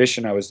last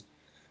exhibition, I was,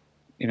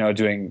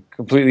 doing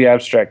completely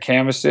abstract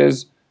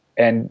canvases,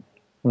 and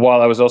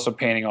while I was also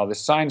painting all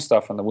this sign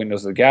stuff on the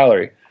windows of the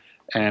gallery.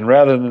 And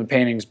rather than the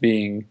paintings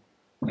being,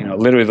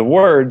 literally the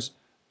words,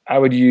 I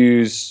would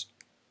use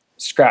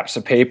scraps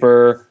of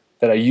paper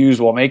that I used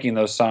while making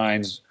those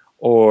signs,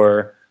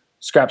 or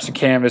scraps of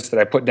canvas that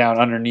I put down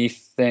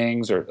underneath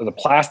things, or the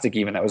plastic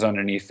even that was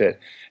underneath it,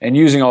 and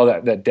using all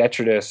that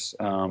detritus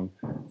from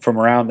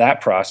around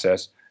that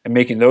process and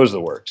making those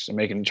the works,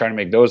 and trying to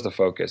make those the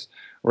focus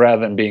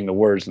rather than being the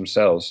words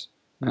themselves.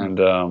 And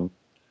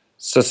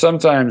so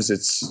sometimes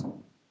it's,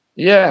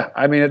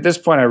 I mean, at this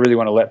point, I really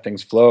want to let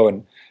things flow,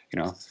 and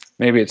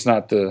maybe it's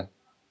not the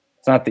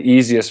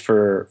easiest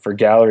for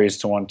galleries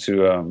to want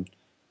to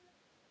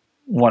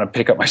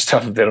pick up my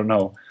stuff if they don't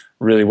know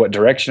really what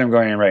direction I'm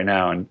going in right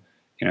now. And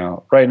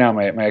right now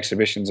my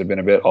exhibitions have been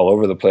a bit all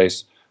over the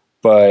place.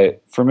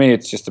 But for me,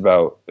 it's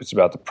about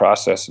the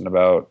process and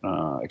about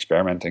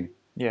experimenting.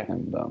 Yeah.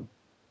 And oh,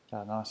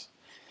 nice.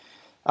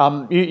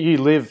 You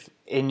live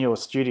in your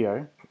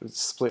studio,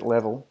 it's split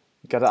level.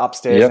 You got an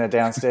upstairs and a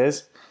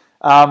downstairs.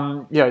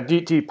 Do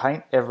you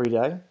paint every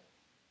day?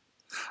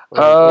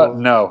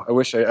 No, I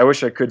wish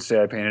I could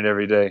say I painted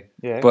every day.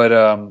 Yeah. But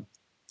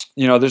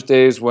there's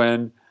days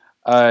when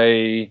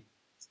I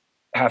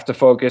have to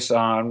focus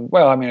on.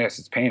 Well, I mean, I guess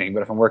it's painting.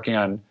 But if I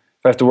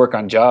have to work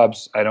on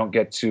jobs, I don't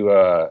get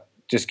to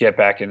just get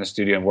back in the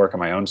studio and work on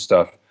my own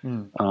stuff.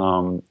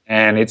 And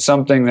it's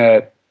something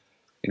that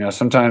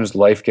sometimes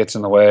life gets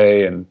in the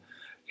way, and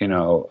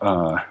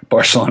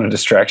Barcelona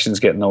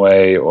distractions get in the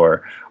way,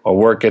 or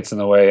work gets in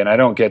the way, and I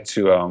don't get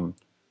to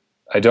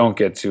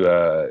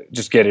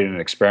just get in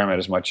and experiment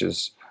as much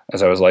as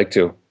I would like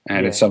to.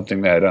 And it's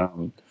something that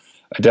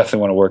I definitely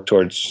want to work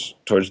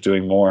towards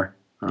doing more.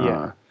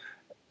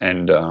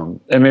 And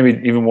maybe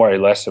even worry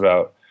less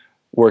about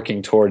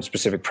working towards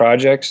specific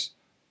projects,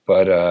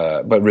 but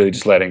really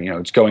just letting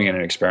just going in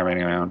and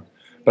experimenting around.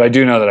 But I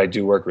do know that I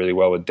do work really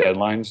well with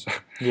deadlines.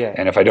 Yeah.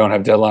 And if I don't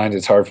have deadlines,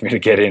 it's hard for me to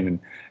get in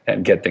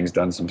and get things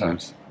done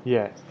sometimes.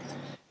 Yeah.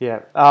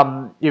 Yeah.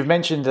 You've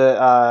mentioned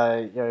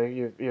that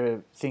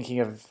you're thinking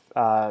of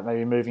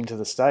maybe moving to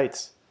the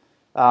States.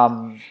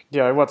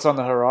 What's on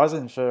the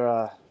horizon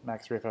for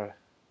Max Ripper?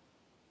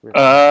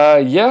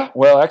 Yeah.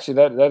 Well, actually,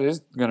 that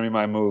is going to be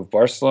my move.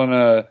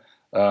 Barcelona.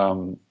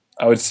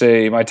 I would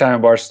say my time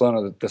in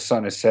Barcelona, the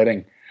sun is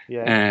setting,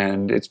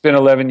 and it's been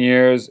 11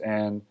 years.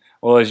 And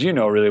well, as you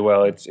know really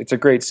well, it's a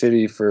great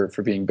city for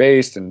being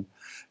based, and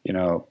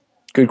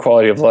good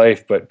quality of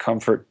life. But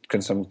comfort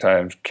can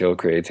sometimes kill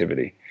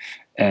creativity.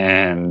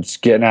 And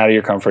getting out of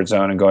your comfort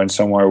zone and going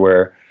somewhere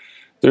where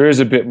there is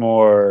a bit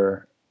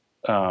more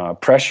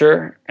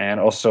pressure, and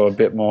also a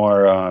bit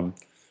more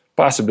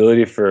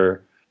possibility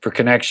for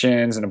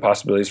connections and the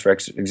possibilities for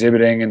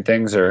exhibiting and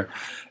things. That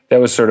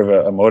was sort of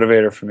a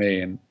motivator for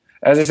me. And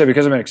as I said,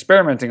 because I've been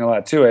experimenting a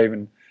lot too, I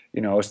even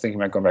I was thinking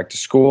about going back to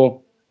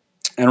school.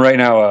 And right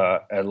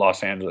now at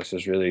Los Angeles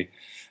is really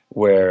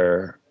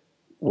where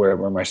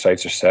my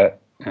sights are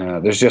set.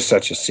 There's just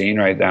such a scene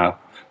right now.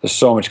 There's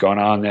so much going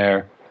on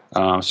there.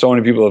 So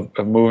many people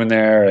have moved in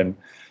there, and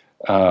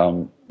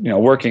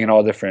working in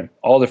all different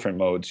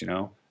modes.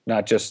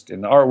 Not just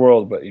in the art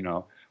world, but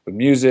with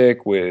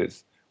music,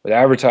 with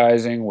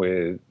advertising,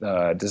 with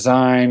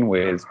design,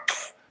 with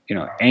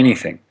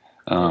anything.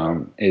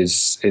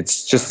 It's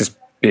just this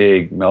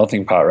big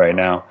melting pot right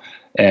now,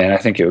 and I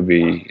think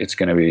it's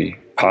going to be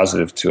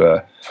positive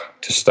to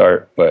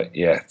start. But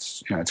yeah,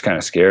 it's kind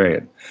of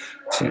scary.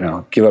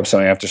 Give up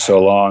something after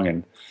so long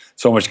and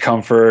so much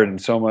comfort and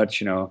so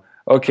much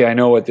okay, I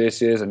know what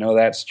this is, I know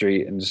that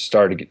street, and just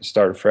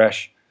start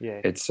fresh.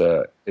 Yeah,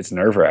 it's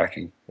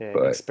nerve-wracking. Yeah,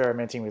 but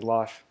experimenting with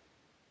life.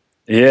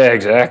 Yeah,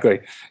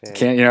 exactly.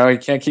 Yeah. You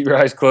can't keep your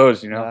eyes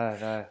closed.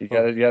 No. You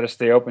gotta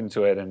stay open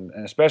to it, and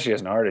especially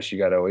as an artist, you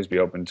gotta always be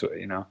open to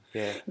it.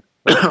 Yeah.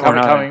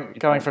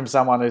 Coming from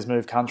someone who's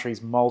moved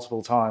countries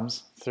multiple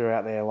times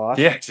throughout their life.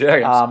 Yeah,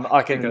 exactly.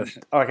 I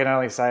can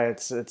only say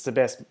it's the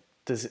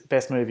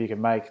best move you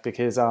can make,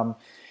 because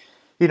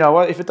you know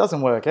what, if it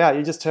doesn't work out,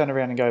 you just turn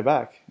around and go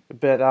back.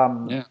 But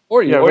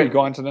or you go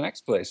on to the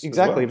next place.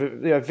 Exactly, well.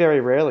 But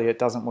very rarely it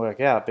doesn't work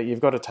out. But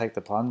you've got to take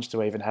the plunge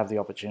to even have the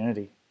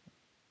opportunity.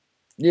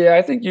 Yeah,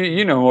 I think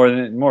you know more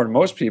than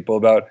most people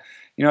about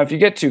if you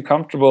get too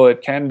comfortable,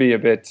 it can be a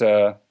bit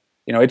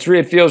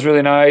it feels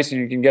really nice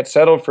and you can get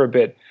settled for a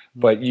bit,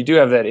 but you do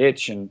have that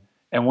itch, and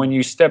when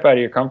you step out of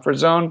your comfort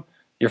zone,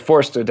 you're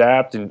forced to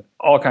adapt, and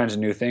all kinds of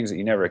new things that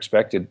you never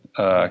expected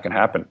can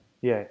happen.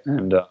 Yeah,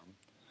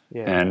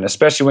 and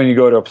especially when you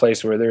go to a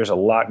place where there's a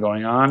lot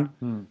going on.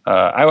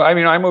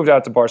 I moved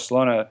out to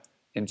Barcelona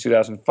in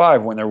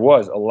 2005 when there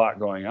was a lot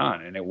going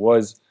on, and that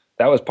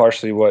was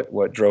partially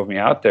what drove me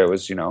out there.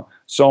 Was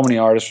so many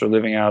artists were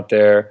living out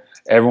there.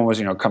 Everyone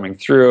was coming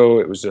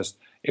through. It was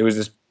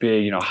this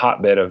big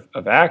hotbed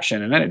of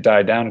action, and then it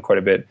died down quite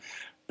a bit.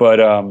 But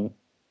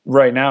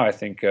right now, I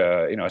think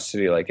a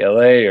city like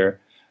LA, or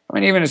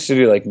even a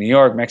city like New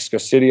York, Mexico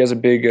City has a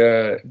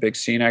big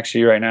scene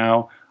actually right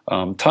now.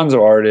 Tons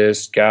of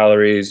artists,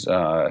 galleries,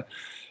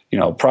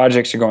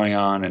 projects are going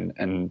on,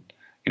 and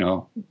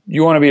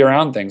you want to be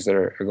around things that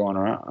are going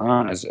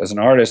on. As an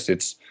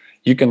artist,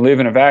 you can live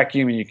in a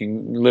vacuum and you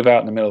can live out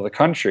in the middle of the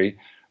country,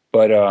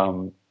 but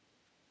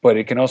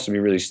it can also be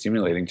really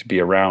stimulating to be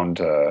around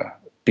a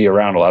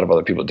lot of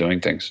other people doing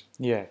things.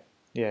 Yeah.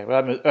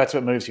 Well, that's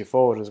what moves you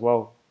forward as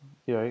well.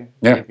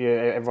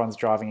 Everyone's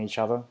driving each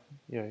other.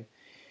 You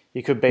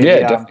could be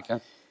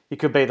you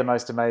could be the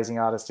most amazing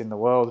artist in the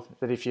world,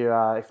 but if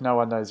no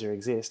one knows you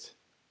exist,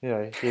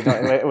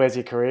 where's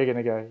your career going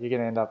to go? You're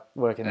going to end up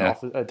working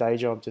off a day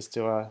job just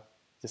to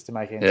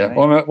make ends meet.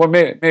 Well,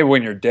 maybe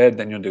when you're dead,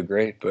 then you'll do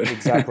great. But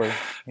exactly,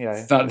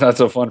 it's not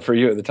so fun for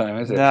you at the time,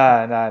 is it?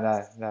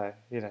 No.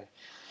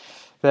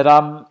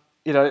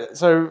 But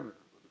so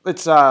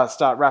let's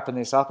start wrapping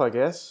this up, I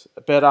guess.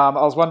 But I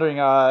was wondering,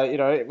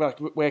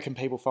 where can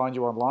people find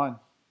you online?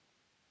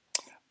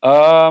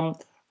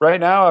 right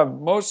now I've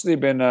mostly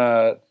been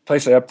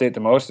place I update the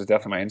most is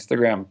definitely my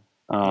Instagram,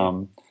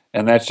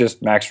 and that's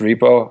just Max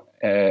Ripo,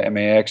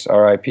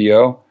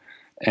 MAXRIPO,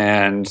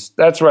 and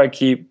that's where I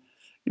keep,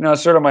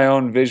 sort of my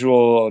own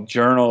visual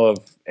journal of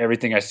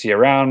everything I see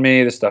around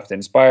me, the stuff that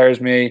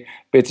inspires me,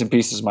 bits and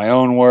pieces of my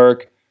own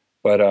work.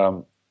 But I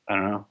don't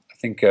know. I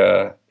think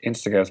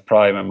Instagram is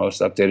probably my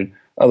most updated.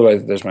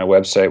 Otherwise, there's my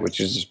website, which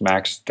is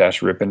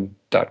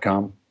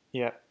max-rippin.com.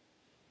 Yeah.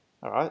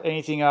 All right.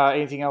 Anything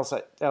else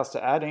to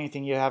add?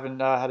 Anything you haven't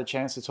had a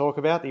chance to talk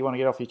about that you want to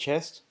get off your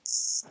chest?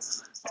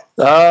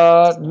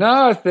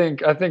 No, I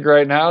think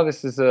right now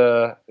this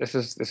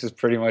is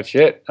pretty much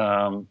it.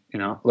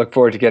 Look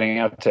forward to getting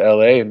out to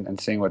LA and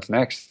seeing what's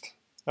next.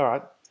 All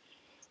right.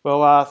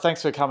 Well,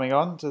 thanks for coming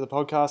on to the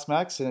podcast,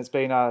 Max, and it's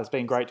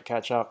been great to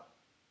catch up.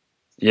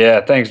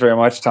 Yeah, thanks very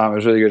much, Tom. It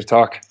was really good to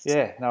talk.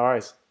 Yeah, no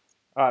worries.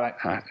 All right,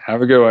 mate.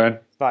 Have a good one.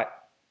 Bye.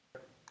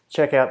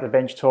 Check out the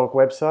Bench Talk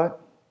website,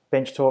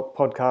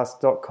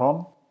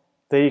 benchtalkpodcast.com.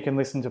 There you can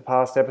listen to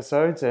past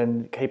episodes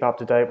and keep up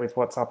to date with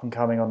what's up and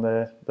coming on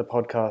the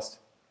podcast.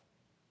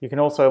 You can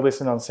also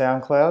listen on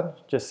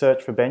SoundCloud. Just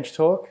search for Bench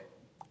Talk.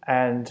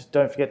 And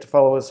don't forget to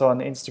follow us on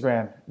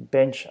Instagram,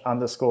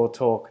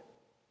 bench_talk.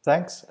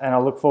 Thanks, and I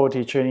look forward to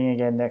you tuning in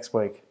again next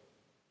week.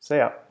 See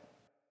ya.